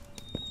patung?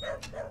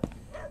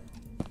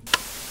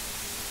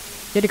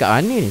 Dia dekat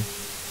mana ni?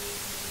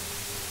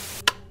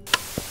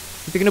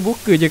 Kita kena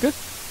buka je ke?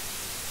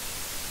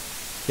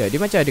 Ya,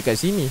 dia macam ada kat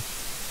sini.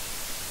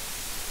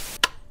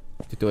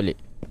 Tutup balik.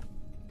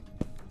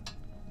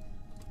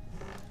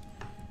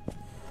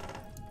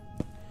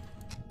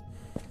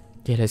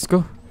 Okay, let's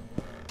go.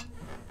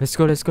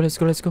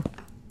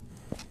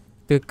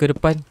 Kita ke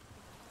depan.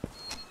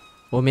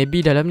 Oh,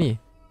 maybe dalam ni.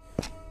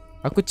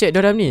 Aku check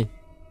dalam ni,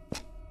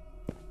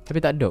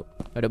 tapi tak ada.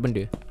 Tak ada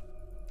benda.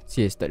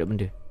 Serius, tak ada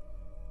benda.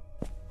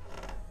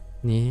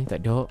 Ni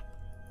tak ada.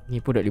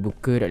 Ni pun tak boleh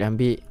buka, tak boleh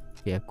ambil.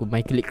 Okay, aku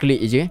main klik-klik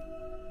je.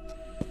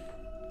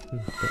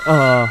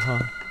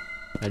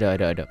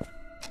 Ada.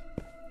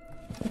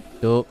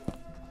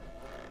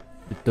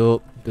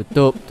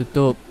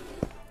 Tutup.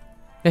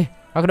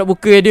 Aku nak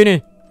buka dia ni.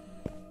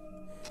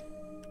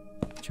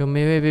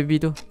 Comel baby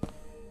tu.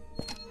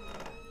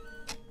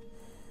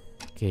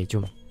 Okay,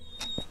 jom.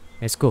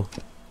 Let's go.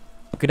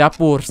 Ke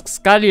dapur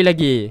sekali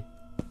lagi.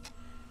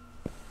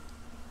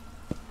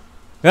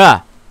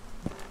 Bra.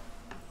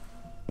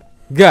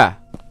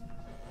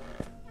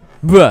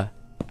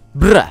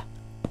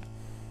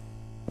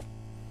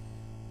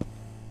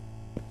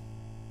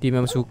 Dia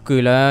memang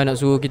sukalah nak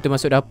suruh kita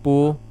masuk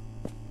dapur.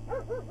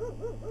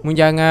 Mun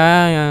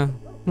jangan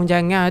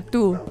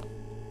tu.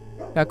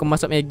 Aku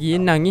masak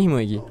Maggi, nangis mu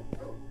lagi.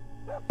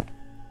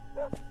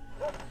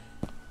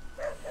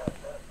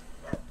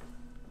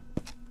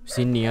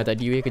 Sini lah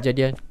tadi weh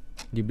kejadian.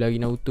 Di belari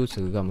Naruto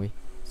seram weh.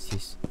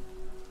 Sis.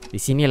 Di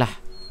sinilah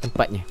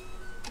tempatnya.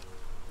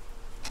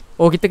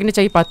 Oh, kita kena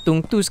cari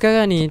patung tu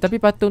sekarang ni.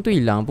 Tapi patung tu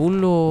hilang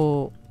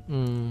pula.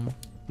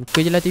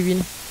 Buka je lah TV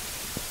ni.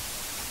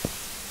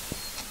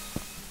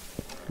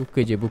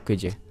 Buka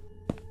je.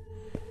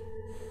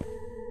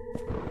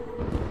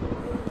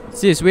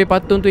 Sis, weh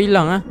patung tu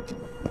hilang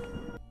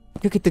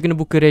Ke kita kena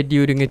buka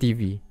radio dengan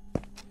TV?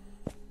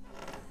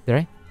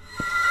 Right?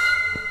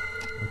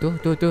 Tu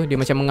dia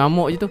macam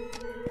mengamuk je tu.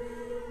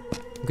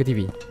 Buka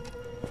TV.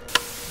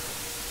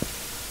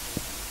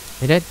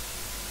 Dad,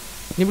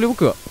 ni boleh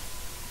buka?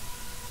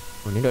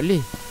 Oh, ni tak boleh.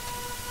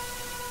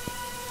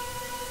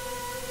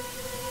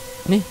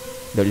 Ni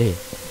tak boleh.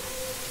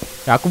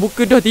 Aku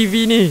buka dah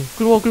TV ni.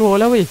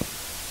 Keluar lah weh.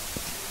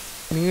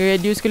 Dengan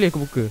radio sekali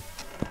aku buka.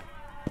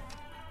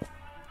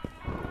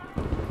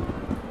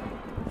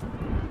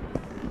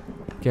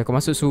 Okay, aku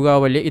masuk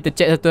surau balik. Kita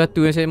check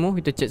satu-satu yang saya mahu.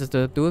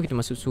 Kita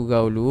masuk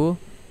surau dulu.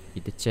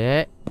 Kita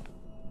check.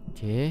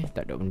 Okay,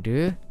 tak ada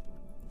benda.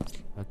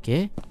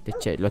 Okay, kita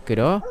check locker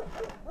dah.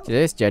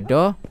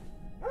 Sejadah.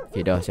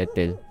 Okay, dah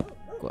settle.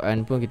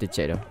 Quran pun kita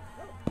check dah.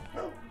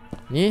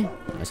 Ni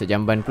masuk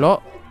jamban pula.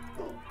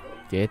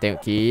 Okay, tengok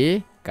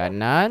kiri,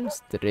 kanan,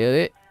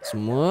 straight,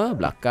 semua,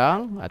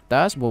 belakang,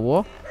 atas,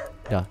 bawah.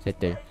 Dah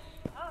settle.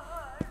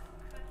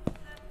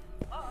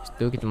 Lepas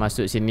tu kita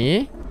masuk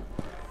sini.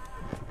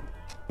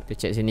 Kita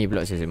check sini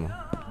pula semua.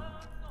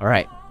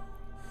 Alright.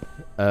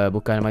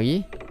 Buka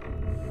almari.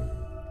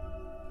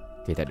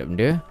 Okay, tak ada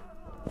benda.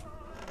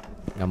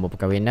 Gambar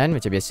perkahwinan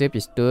macam biasa,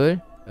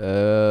 pistol.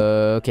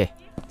 Okay.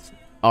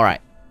 Alright.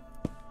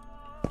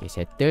 Okay,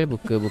 settle.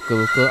 Buka.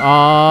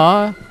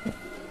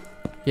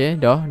 Okay,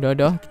 dah.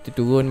 Kita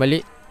turun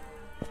balik.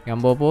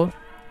 Gambar pun.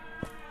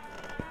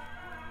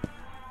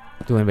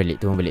 Turun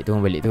balik.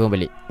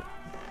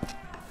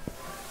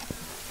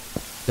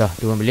 Dah,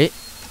 turun balik.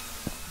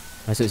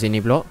 Masuk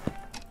sini pula.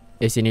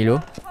 Sini dulu.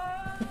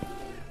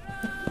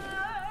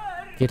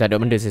 Okay, tak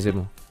ada benda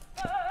semua.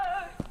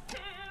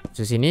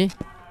 Masuk sini.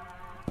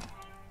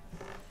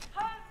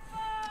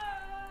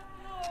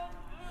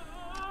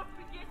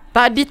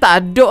 Tadi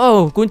tak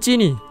ada kunci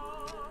ni.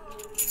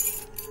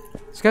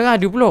 Sekarang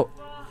ada pula.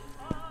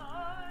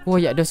 Oh,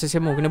 ya dah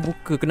sesama. Kena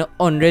buka. Kena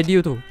on radio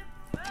tu.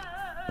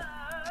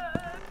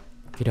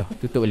 Okay, dah.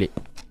 Tutup balik.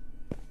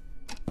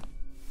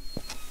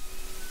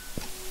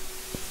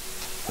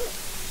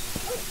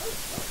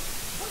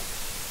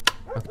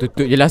 Aku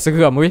tutup je lah,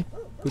 seram weh.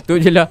 Tutup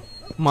je lah.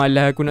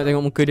 Malah aku nak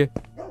tengok muka dia.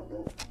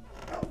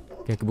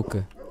 Okay, aku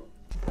buka.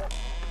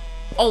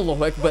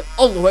 Allahu Akbar.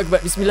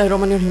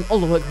 Bismillahirrahmanirrahim.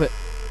 Allahu Akbar.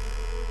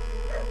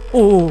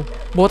 Oh,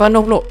 bawah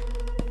tanah pula.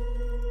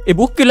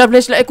 Bukalah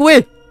flashlight aku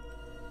weh.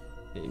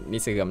 Ni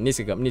seram.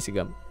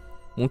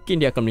 Mungkin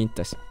dia akan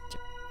melintas.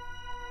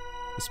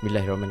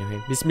 Bismillahirrahmanirrahim.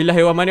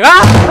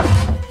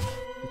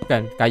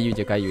 Bukan, kayu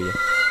je. Kayu.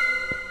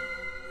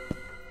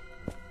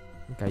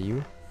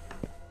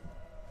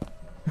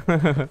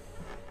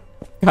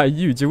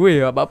 Kayu je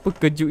weh. Apa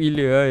kejut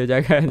gila.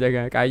 Jangan.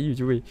 Kayu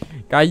je weh.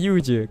 Kayu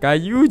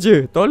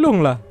je.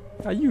 Tolonglah.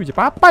 Kayu je.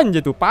 Papan je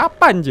tu.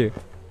 Papan je.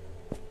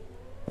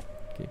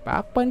 Okay,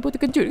 papan pun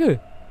terkejut ke?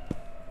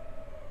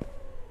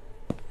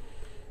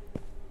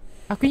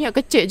 Aku ingat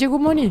kecil je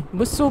rumah ni.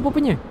 Besar apa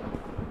punya.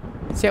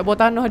 Siap bawah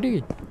tanah ada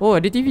ke? Oh,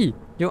 ada TV.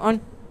 Jom on.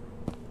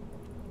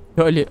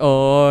 Tak boleh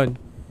on.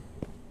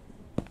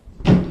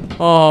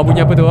 Oh, bunyi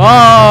apa tu?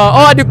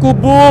 Oh, ada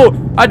kubur.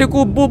 Ada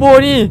kubur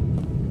bawah ni.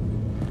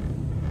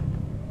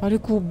 Ada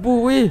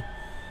kubur weh.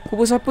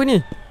 Kubur siapa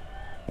ni?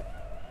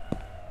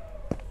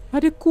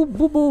 Ada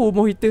kubur bawah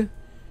rumah kita.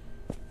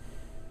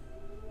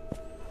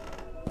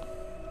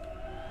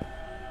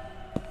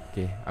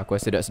 Okay, aku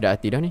rasa dah sedap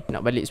hati dah ni.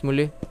 Nak balik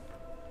semula.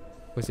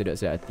 Aku sedap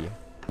hati.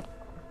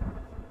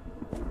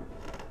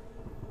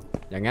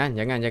 Jangan.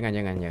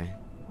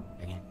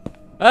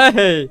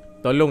 Hei,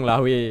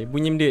 tolonglah weh.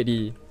 Bunyi benda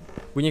di.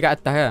 Bunyi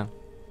kat atas lah.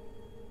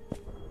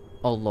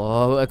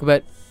 Allahu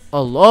akbar.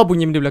 Allah,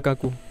 bunyi benda belakang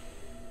aku.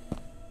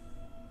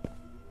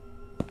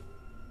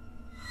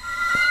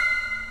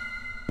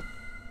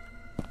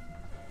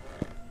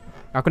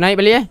 Aku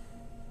naik balik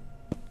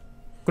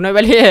Aku naik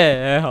balik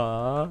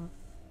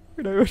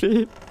Aku naik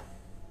balik.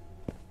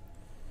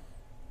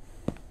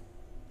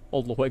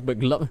 Allahu akbar,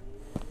 gelap.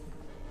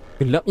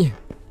 Gelapnya.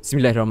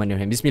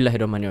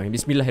 Bismillahirrahmanirrahim.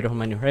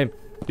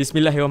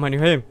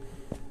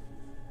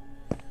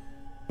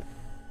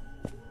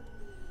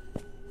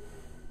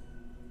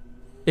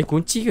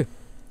 Kunci ke?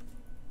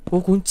 Oh,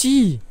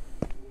 kunci.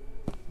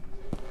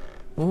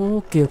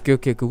 Oh, okey.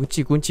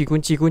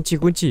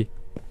 Kunci.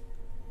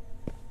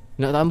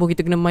 Nak tambah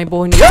kita kena main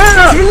bawah ni.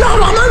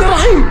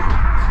 Bismillahirrahmanirrahim.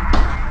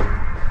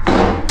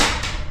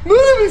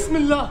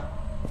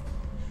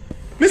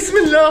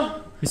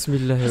 Bismillah.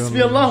 Bismillahirrahmanirrahim. Hasbi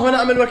Allah wa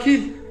ni'mal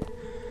wakil.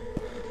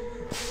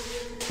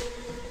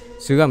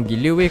 Seram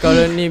gila weh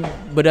kalau ni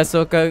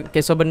berdasarkan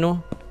kisah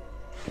benar.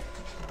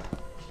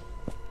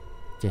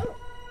 Okay,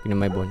 kena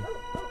main bawah ni.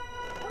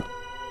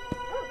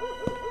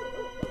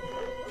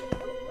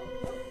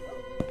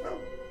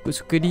 Aku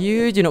suka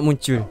dia je nak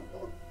muncul.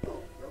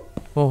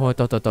 Oh,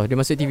 tahu. Dia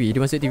masuk TV. Dia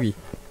masuk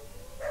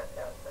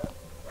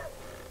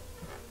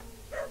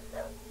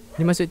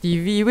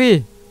TV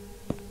weh.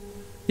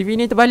 TV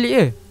ni terbalik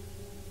ke?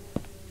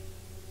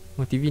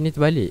 Oh, TV ni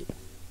terbalik.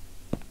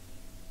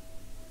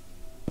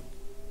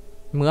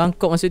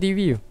 Merangkak masuk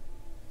TV tu.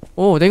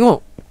 Oh,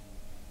 tengok.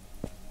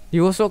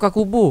 Dia rosokkan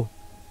kubur.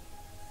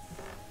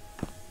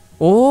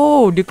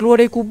 Oh, dia keluar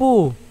dari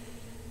kubur.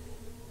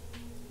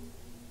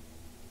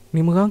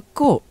 Dia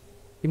merangkak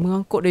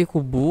dari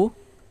kubur.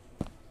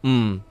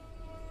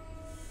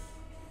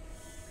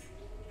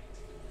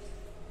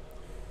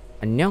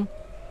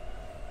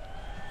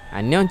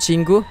 Annyeong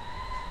cinggu.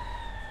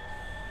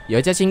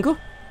 Yoja cinggu.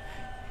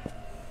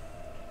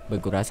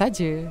 Bergurau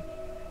saja.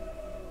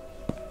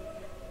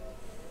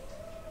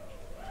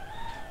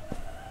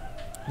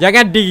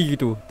 Jangan diri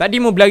gitu. Tadi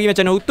mau berlari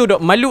macam Naruto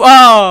dok malu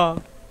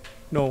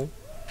No.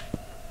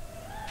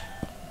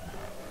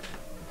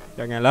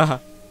 Janganlah.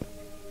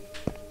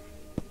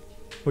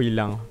 Oh,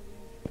 hilang.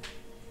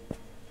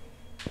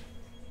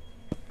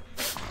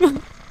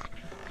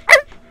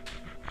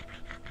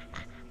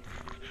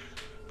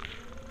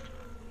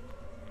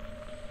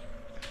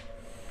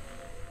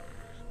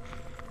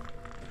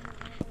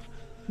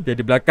 Dia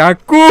di belakang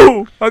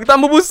aku. Aku tak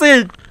mau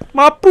pusing.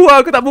 Mampu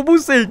aku tak mau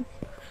pusing.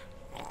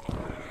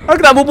 Aku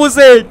tak mau.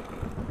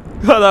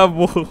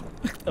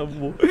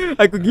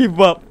 Aku give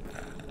up.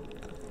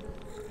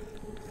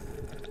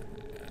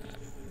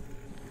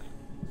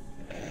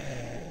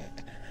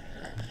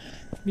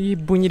 Ni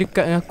bunyi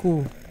dekat dengan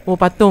aku. Oh,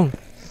 patung.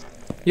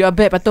 You are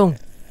back, patung.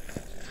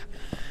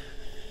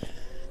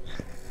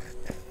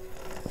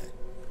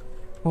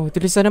 Oh,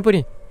 tulisan apa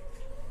ni?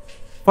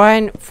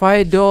 Find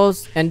 5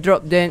 dolls and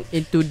drop them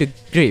into the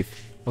grave.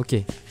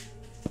 Okay.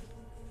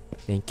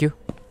 Thank you.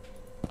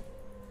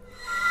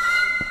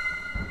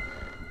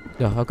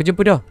 Dah, aku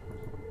jumpa dah.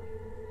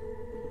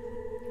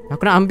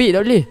 Aku nak ambil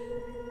tak boleh.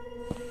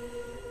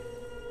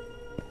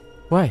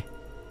 Why?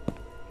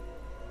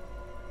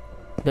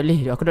 Tak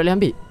boleh, aku tak boleh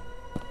ambil.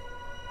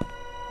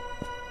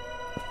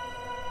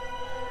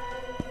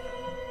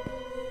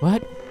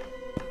 What?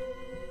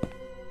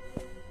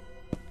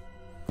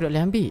 Aku tak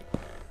boleh ambil.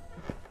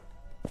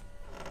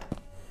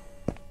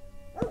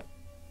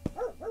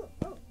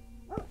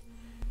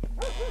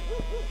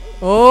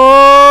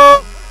 Oh,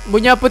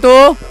 bunyi apa tu?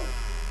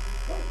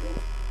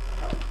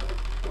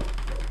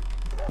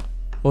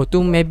 Oh, tu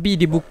maybe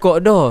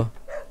dibuka dah.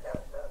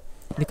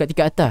 Dekat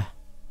tingkat atas.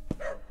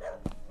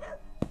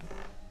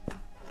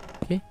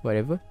 Okay,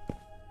 whatever.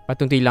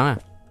 Patung tu hilang lah.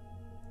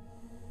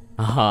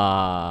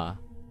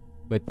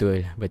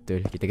 Betul.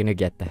 Kita kena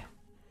pergi atas.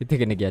 Kita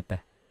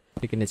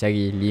kena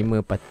cari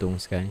 5 patung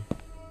sekarang ni.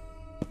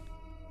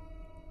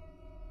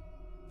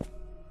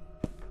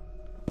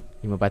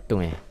 5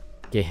 patung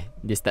Okay,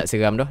 dia start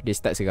seram dah. 5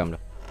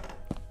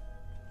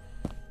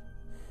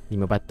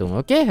 patung.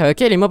 Okay,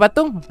 5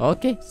 patung.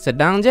 Okay,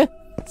 senang je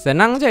 5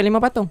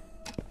 patung.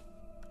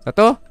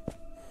 Satu.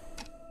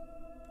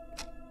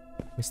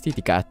 Mesti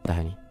tingkat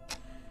atas ni.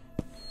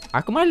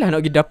 Aku malas nak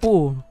pergi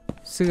dapur.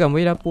 Seram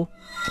pergi dapur.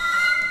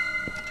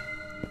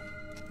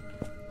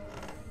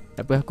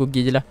 Tak apa, aku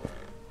pergi je lah.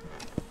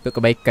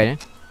 Untuk kebaikan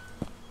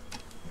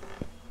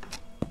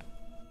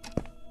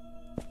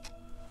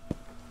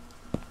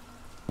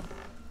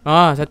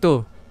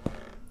satu.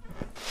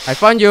 I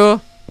found you.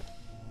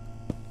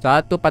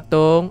 Satu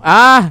patung.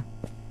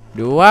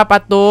 Dua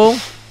patung.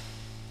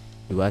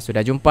 Dua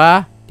sudah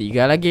jumpa.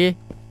 Tiga lagi.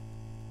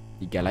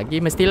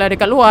 Mestilah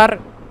dekat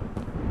luar.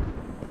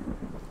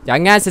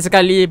 Jangan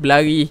sesekali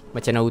berlari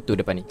macam Naruto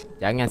depan ni.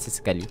 Jangan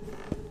sesekali.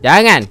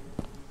 Jangan.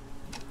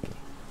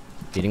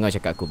 Dia dengar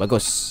cakap aku.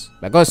 Bagus.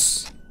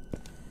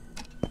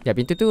 Ya,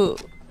 pintu tu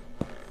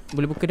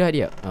boleh buka dah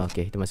dia.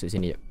 Okay, kita masuk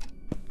sini je.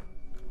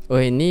 Oh,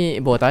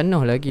 ini bawah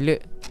tanah lah, gila.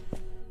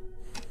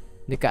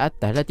 Dekat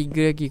atas lah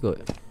 3 lagi kot.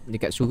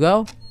 Dekat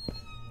surau.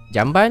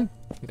 Jamban.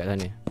 Dekat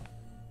sana.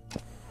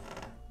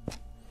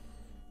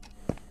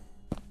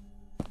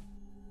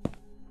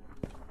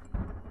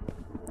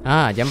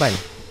 Jamban.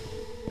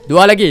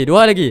 Dua lagi.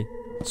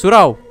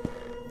 Surau.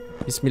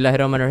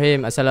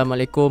 Bismillahirrahmanirrahim.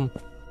 Assalamualaikum.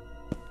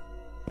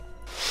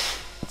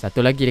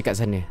 Satu lagi dekat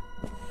sana.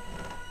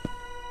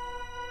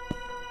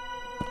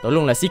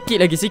 Tolonglah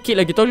sikit lagi.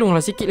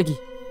 Tolonglah sikit lagi.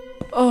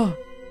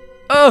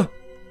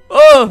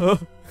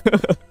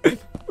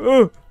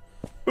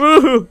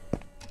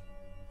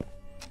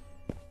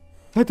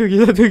 Satu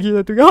lagi.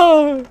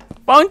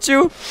 Found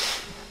you.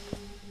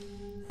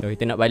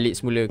 Kita nak balik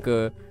semula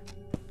ke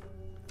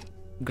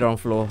ground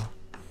floor.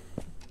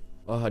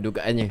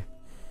 Dugaannya.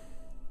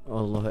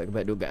 Allah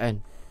Akbar, dugaan.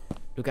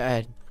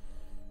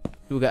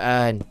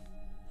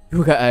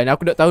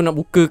 Aku tak tahu nak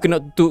buka ke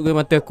nak tutup ke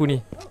mata aku ni.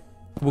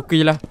 Buka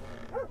je lah.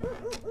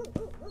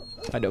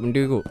 Ada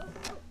benda kot.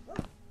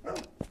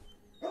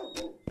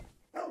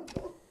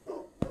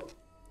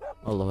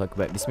 Allahu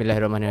Akbar.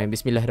 Bismillahirrahmanirrahim.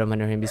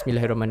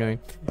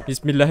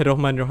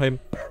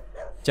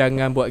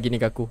 Jangan buat gini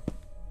ke aku.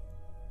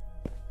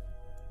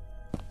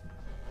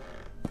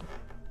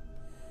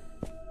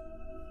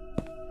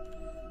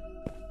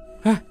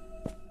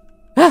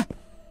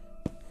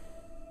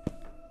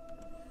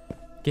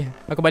 Okay,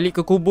 aku balik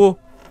ke kubur.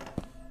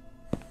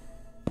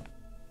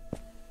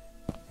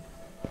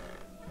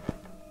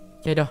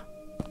 Okay, dah.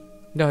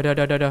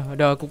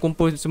 Dah aku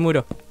kumpul semua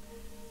dah.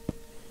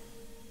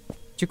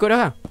 Cukup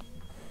dah.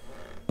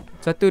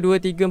 1, 2,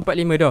 3, 4,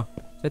 5 dah.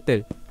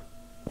 Settle.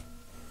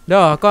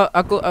 Dah,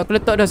 aku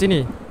letak dah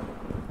sini.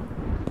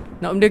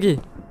 Nak benda lagi?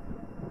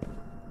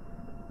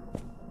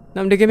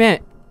 Mat?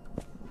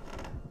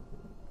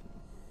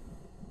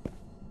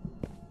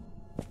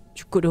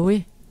 Cukup dah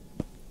weh.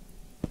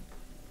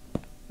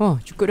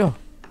 Cukup dah.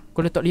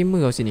 Kau letak 5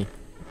 kau sini.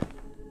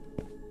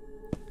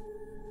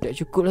 Tak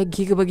cukup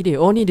lagi ke bagi dia?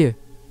 Ni dia.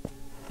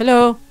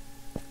 Hello.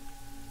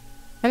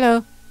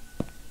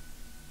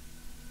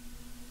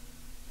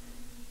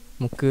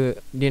 Muka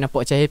dia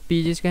nampak macam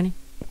happy je sekarang ni.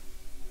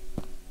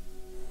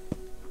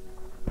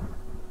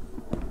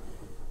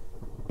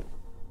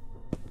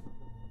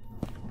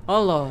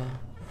 Allah.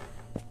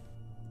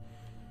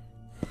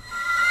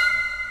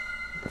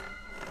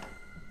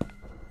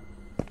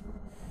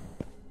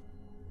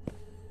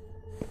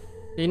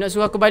 Dia nak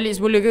suruh aku balik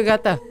semula ke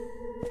atas?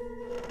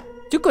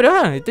 Cukup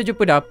dah. Kita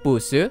jumpa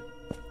dapur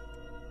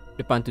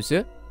depan tu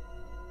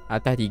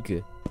atas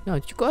 3.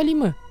 Cukup lah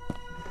 5.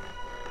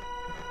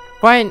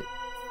 Find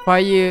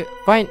fire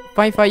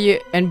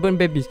and burn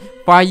babies.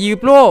 Fire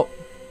pula.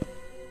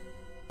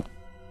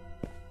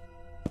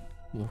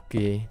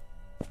 Okay.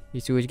 Dia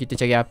suruh kita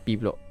cari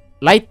api pula.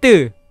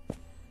 Lighter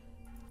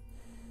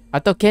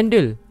atau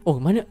candle.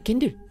 Mana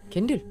candle?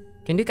 Candle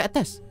kat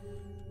atas.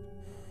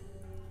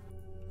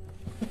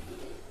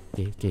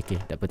 Okay.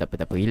 Tak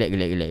apa.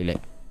 Relax.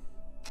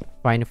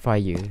 Find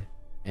fire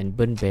and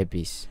burn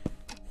babies.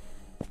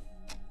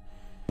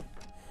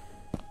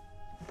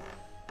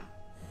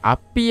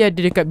 Api ada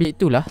dekat bilik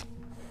tu lah.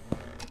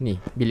 Ni,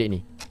 bilik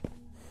ni.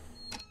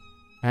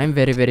 I'm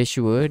very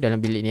sure dalam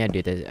bilik ni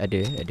ada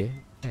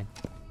kan?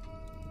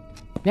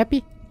 Ni api.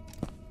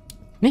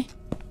 Ni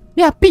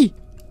api.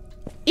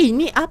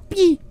 Ini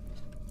api.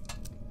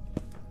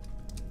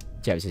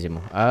 Sekejap saya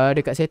semua.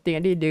 Dekat setting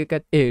tadi dia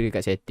kata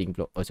dekat setting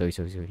pula. Sorry.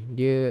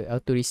 Dia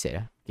auto reset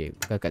lah. Okay,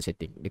 bukan kat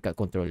setting, dekat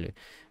controller.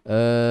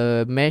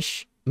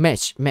 Match.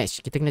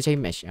 Kita kena cari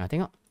match.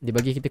 Tengok, dia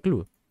bagi kita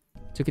clue.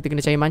 So kita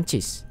kena cari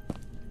mancis.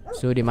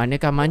 So di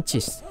manakah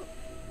mancis?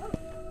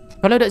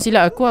 Kalau tak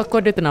silap aku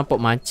ada ternampak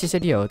mancis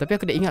tadi tau. Tapi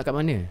aku tak ingat kat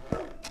mana.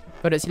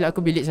 Kalau tak silap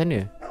aku bilik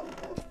sana.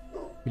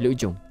 Bilik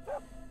ujung.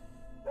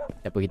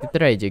 Tak apa, kita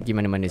try je pergi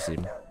mana-mana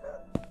semua.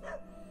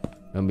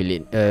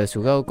 Bilik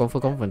surau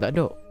confirm tak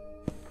ada.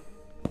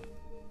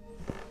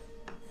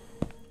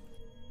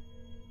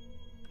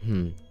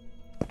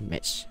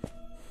 Match.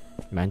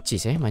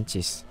 Mancis.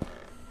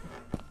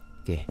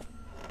 Okay.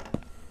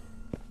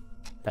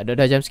 Tak ada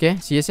dah jump scare?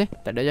 Serius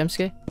tak ada jump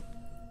scare?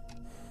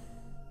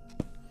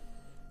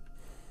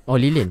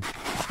 Lilin.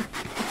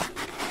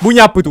 Bunyi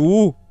apa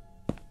tu?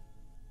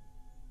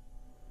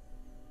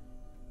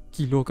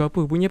 Kilo ke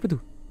apa? Bunyi apa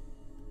tu?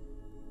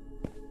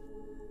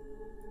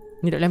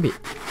 Ni tak boleh ambil.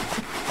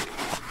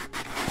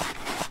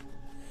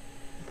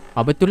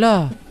 Betul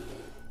lah.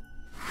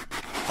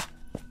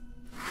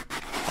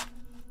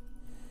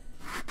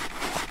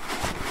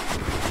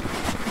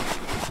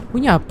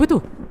 Bunyi apa tu?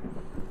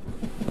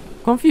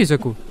 Confuse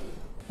aku.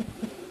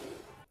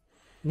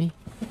 Ni.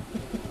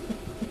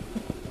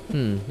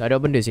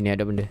 Ada benda sini,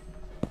 ada benda.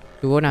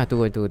 Turun lah,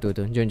 turun.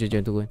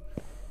 Jom turun.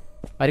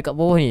 Ada kat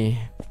bawah ni.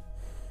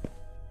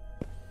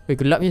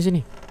 Gelapnya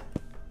sini.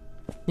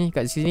 Ni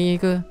kat sini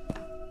ke?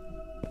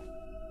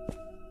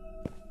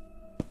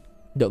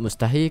 Tak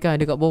mustahil kan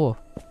ada kat bawah.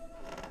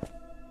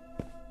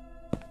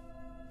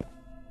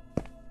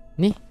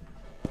 Ni.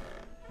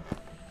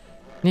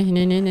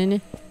 Ni.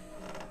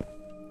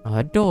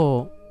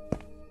 Ada.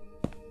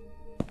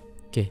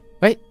 Okay,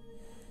 baik.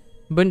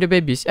 Benda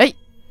babies.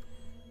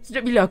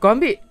 Sejak bila aku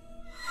ambil?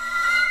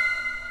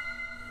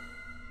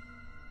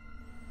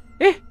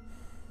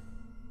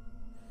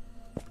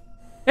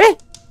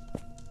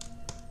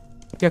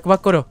 Okay, aku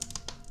bakar dah.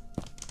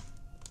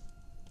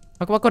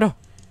 Aku bakar dah,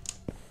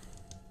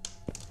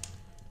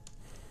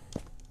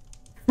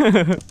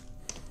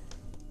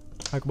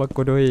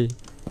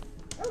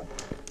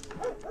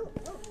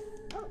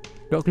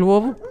 Tak keluar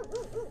pun.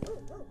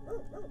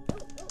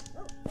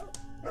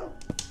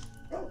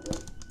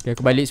 Okay,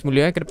 aku balik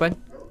semula ke depan.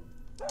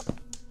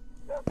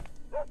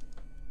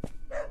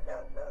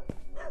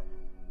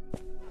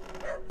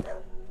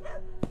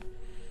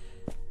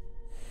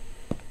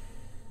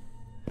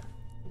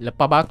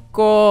 Lepas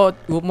bakar,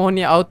 rumah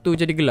ni auto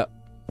jadi gelap.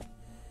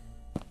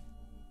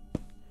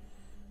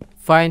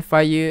 Find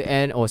fire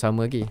and...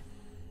 sama lagi.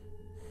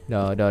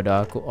 Dah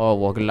aku...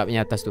 wah,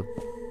 gelapnya atas tu.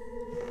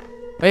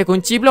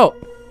 Kunci pula.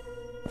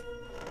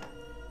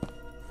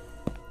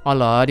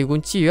 Alah, dia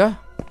kunci lah.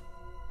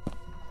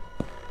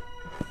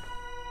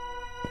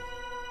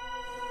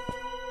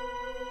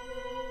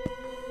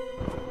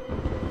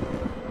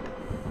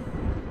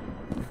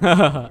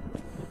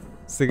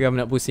 Seram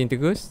nak pusing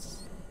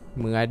terus.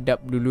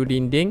 Menghadap dulu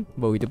dinding,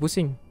 baru kita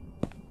pusing.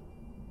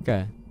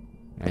 Kan?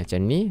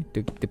 Macam ni,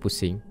 tu kita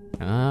pusing.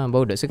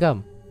 Baru tak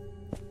seram.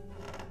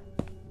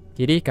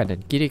 Kiri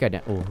kanan.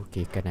 Oh,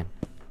 okey, kanan.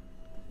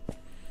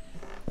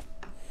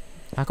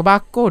 Aku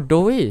bakar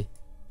dah,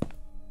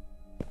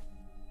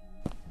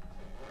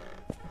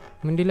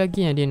 Benda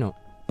lagi yang dia nak.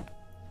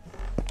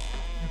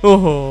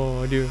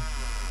 Oh, dia.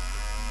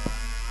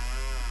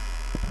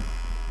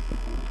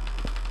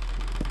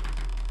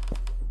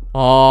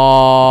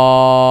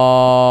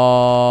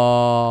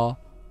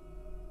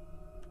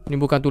 Ni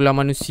bukan tulang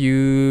manusia.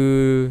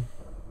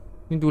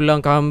 Ni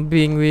tulang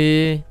kambing,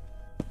 weh.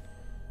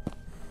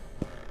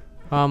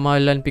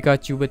 Amalan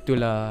Pikachu betul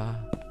lah.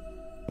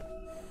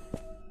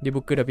 Dia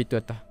buka dah pintu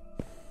atas.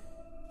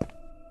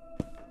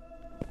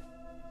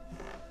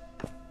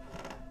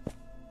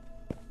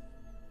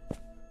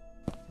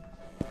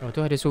 Tu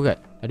ada surat.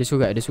 Ada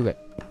surat.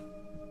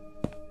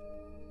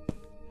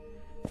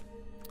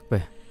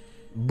 Apa?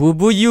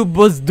 Bubuyu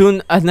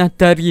bozdun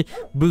anatari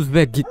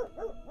buzbegit.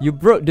 You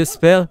broke the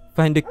spell.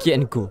 Find the key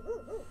and go.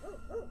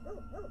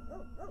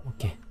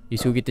 Okay,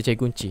 disuruh kita cari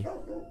kunci.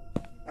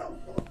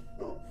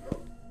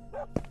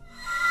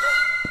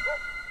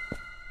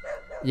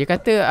 Dia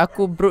kata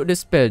aku broke the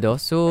spell dah.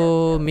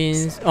 So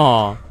means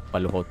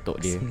palu hotok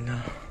dia.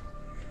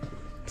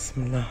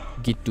 Bismillah.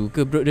 Gitu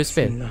ke broke the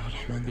spell?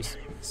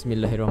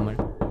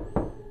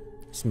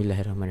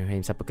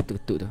 Bismillahirrahmanirrahim. Siapa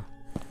ketuk-ketuk tu?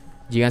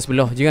 Jiran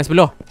sebelah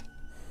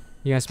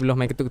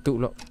main ketuk-ketuk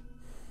pula.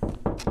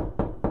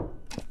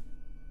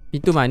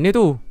 Pintu mana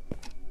tu?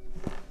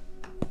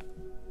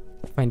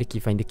 Find the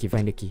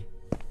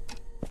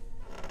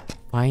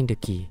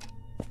key.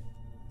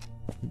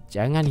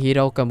 Jangan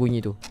hiraukan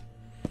bunyi tu.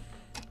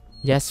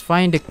 Just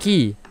find the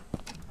key.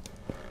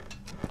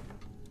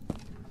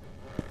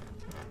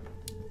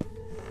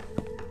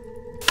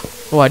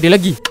 Oh, ada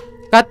lagi.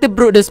 Kata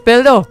broke the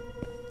spell tau.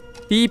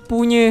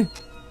 Tipunya.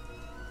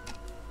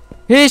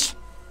 Hish.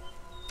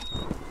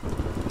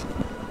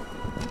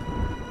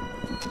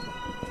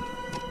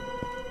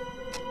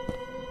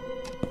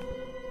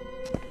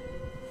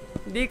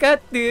 Dia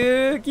kata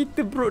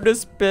kita broke the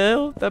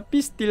spell, tapi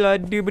still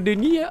ada benda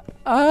ni.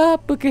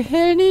 Apa ke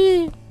hell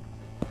ni?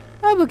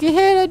 Apa ke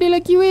hell ada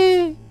lagi,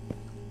 weh?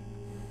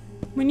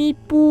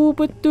 Menipu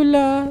betul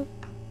lah.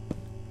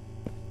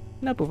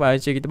 Kenapa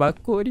baca kita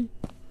bakar ni?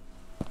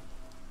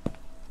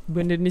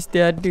 Benda ni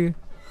still ada.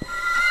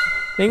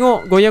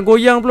 Tengok,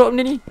 goyang-goyang pula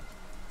benda ni.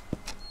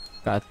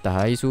 Kat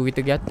atas, suruh kita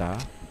pergi atas.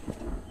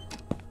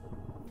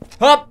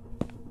 Hop!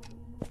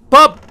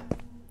 Pop!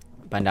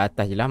 Pandai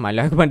atas je lah,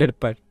 malah aku pandai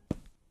depan.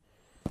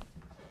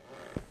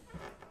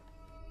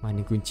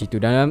 Mana kunci tu?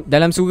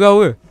 Dalam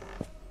surau ke?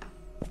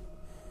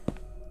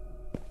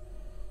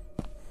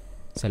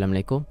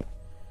 Assalamualaikum.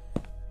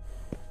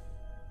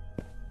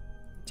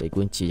 Cari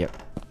kunci jap.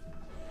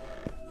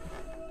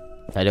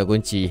 Tak ada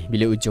kunci.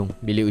 Bilik ujung.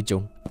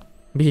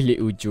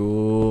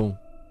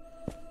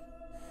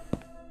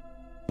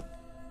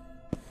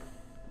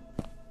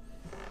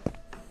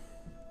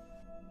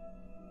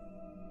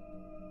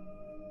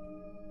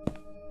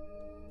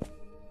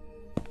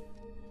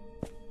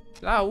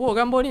 Lawa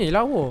gambar ni,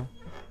 lawa.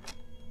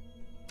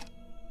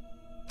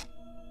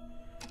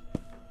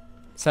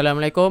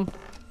 Assalamualaikum.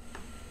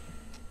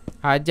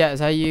 Ajak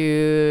saya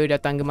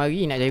datang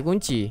kemari nak cari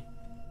kunci.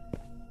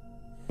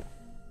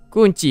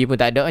 Kunci pun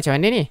tak ada, macam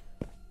mana ni?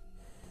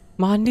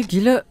 Mana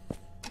gila?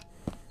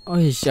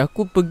 Oish,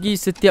 aku pergi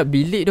setiap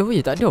bilik dah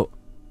weh, tak ada.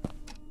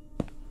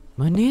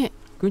 Mana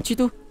kunci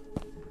tu?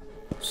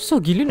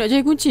 Susah gila nak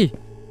cari kunci.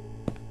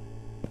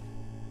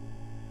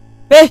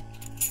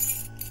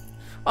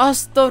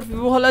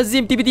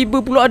 Astaghfirullahalazim, tiba-tiba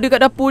pula ada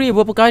kat dapur ni.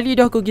 Berapa kali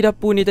dah aku pergi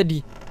dapur ni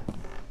tadi.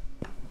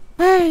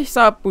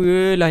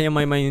 Siapalah yang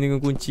main-main dengan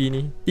kunci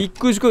ni.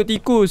 Tikus kot,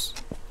 tikus.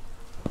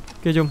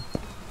 Okay, jom.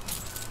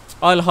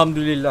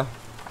 Alhamdulillah.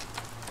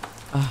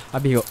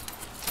 Habis kot.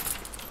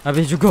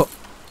 Habis juga.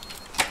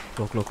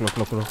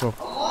 Keluar.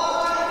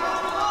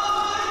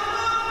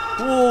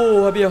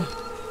 Oh, habis lah.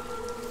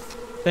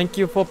 Thank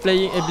you for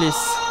playing iBLiS.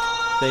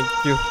 Thank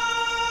you.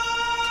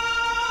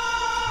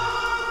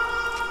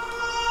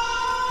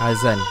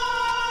 Azan.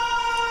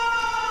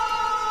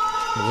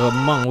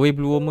 Remang weh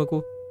blue warmer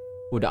aku.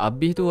 Dah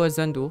habis tu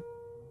azan tu.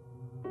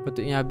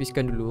 Patutnya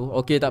habiskan dulu.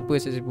 Okay, tak apa,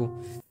 saya sibuk.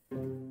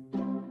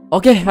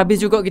 Okay,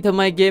 habis juga kita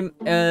main game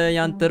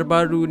yang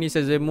terbaru ni,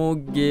 Sezemo.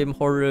 Game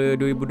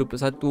horror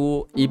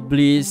 2021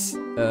 iBLiS,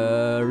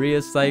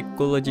 real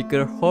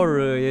psychological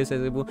horror ya,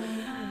 Sezemo.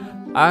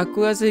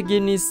 Aku rasa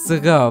game ni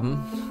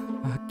seram.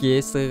 Okay,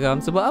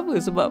 seram. Sebab apa?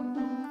 Sebab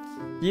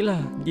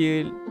yelah,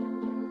 dia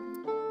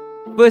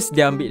first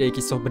dia ambil dari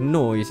kisah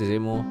benar ya,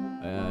 Sezemo.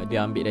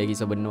 Dia ambil dari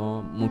kisah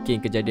benar.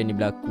 Mungkin kejadian ni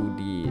berlaku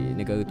di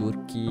negara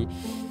Turki.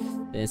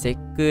 Dan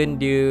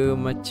second, dia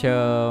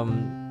macam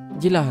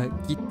yelah,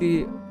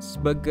 kita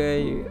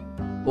sebagai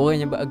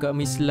orang yang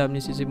beragama Islam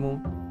ni semua,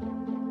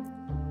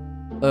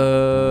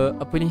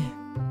 apa ni,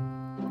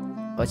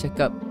 orang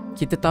cakap,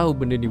 kita tahu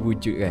benda ni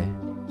wujud kan.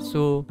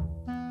 So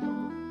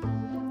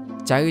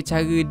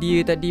cara-cara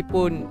dia tadi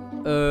pun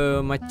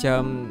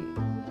macam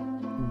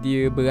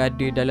dia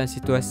berada dalam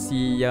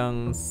situasi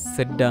yang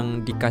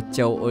sedang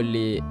dikacau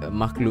oleh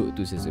makhluk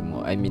tu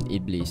semua, I mean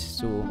iBLiS.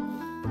 So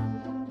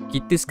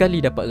kita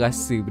sekali dapat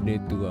rasa benda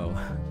tu tau.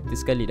 Kita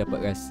sekali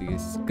dapat rasa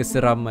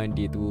keseraman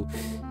dia tu.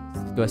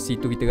 Situasi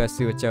tu kita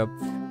rasa macam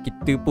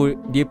kita pun,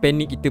 dia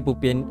panik, kita pun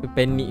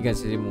panik kan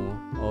semua.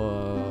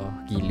 Oh,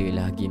 gila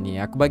lah gini.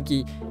 Aku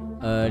bagi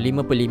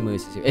 5/5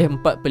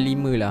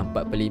 4/5 lah.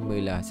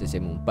 4/5 lah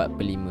sesama.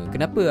 4/5.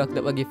 Kenapa aku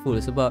tak bagi full?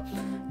 Sebab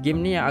game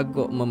ni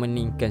agak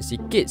memeningkan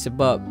sikit.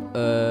 Sebab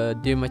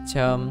dia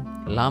macam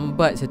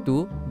lambat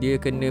satu.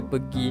 Dia kena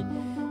pergi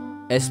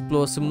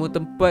explore semua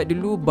tempat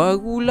dulu,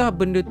 barulah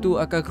benda tu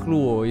akan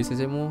keluar ya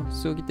sesama.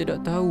 So kita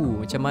tak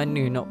tahu macam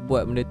mana nak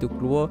buat benda tu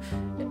keluar,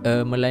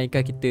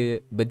 melainkan kita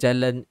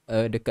berjalan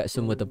dekat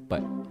semua tempat.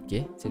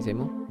 Okay,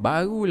 sesama.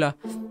 Barulah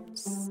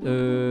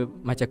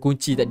macam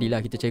kunci tadi lah,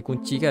 kita cari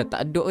kunci kan,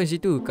 tak ada kat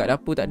situ. Kat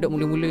dapur tak ada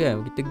mula-mula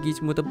kan. Kita pergi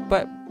semua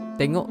tempat,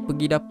 tengok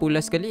pergi dapur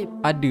last sekali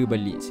ada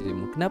balik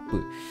semua.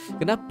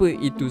 Kenapa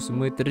itu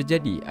semua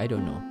terjadi? I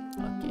don't know.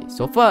 Okay,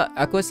 so far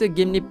aku rasa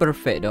game ni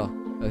perfect dah.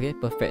 Okay,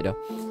 perfect dah.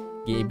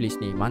 Game iBLiS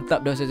ni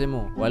mantap dah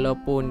semua.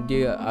 Walaupun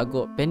dia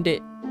agak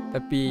pendek,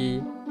 tapi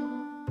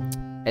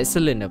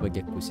excellent dah bagi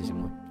aku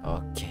semua.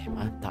 Okay,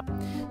 mantap.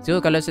 So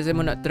kalau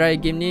semua nak try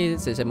game ni,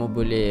 semua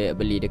boleh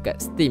beli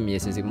dekat Steam ya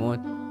semua.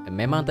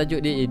 Memang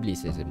tajuk dia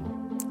iBLiS semua.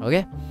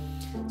 Okay,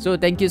 so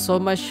thank you so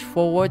much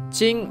for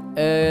watching.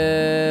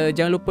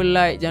 Jangan lupa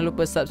like, jangan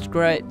lupa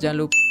subscribe,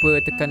 jangan lupa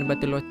tekan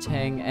button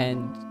loceng,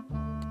 and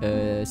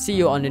see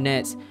you on the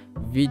next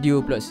video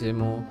pula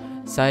semua.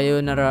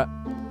 Sayonara.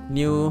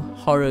 New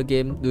horror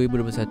game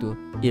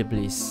 2021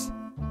 iBLiS.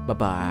 Bye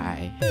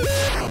bye.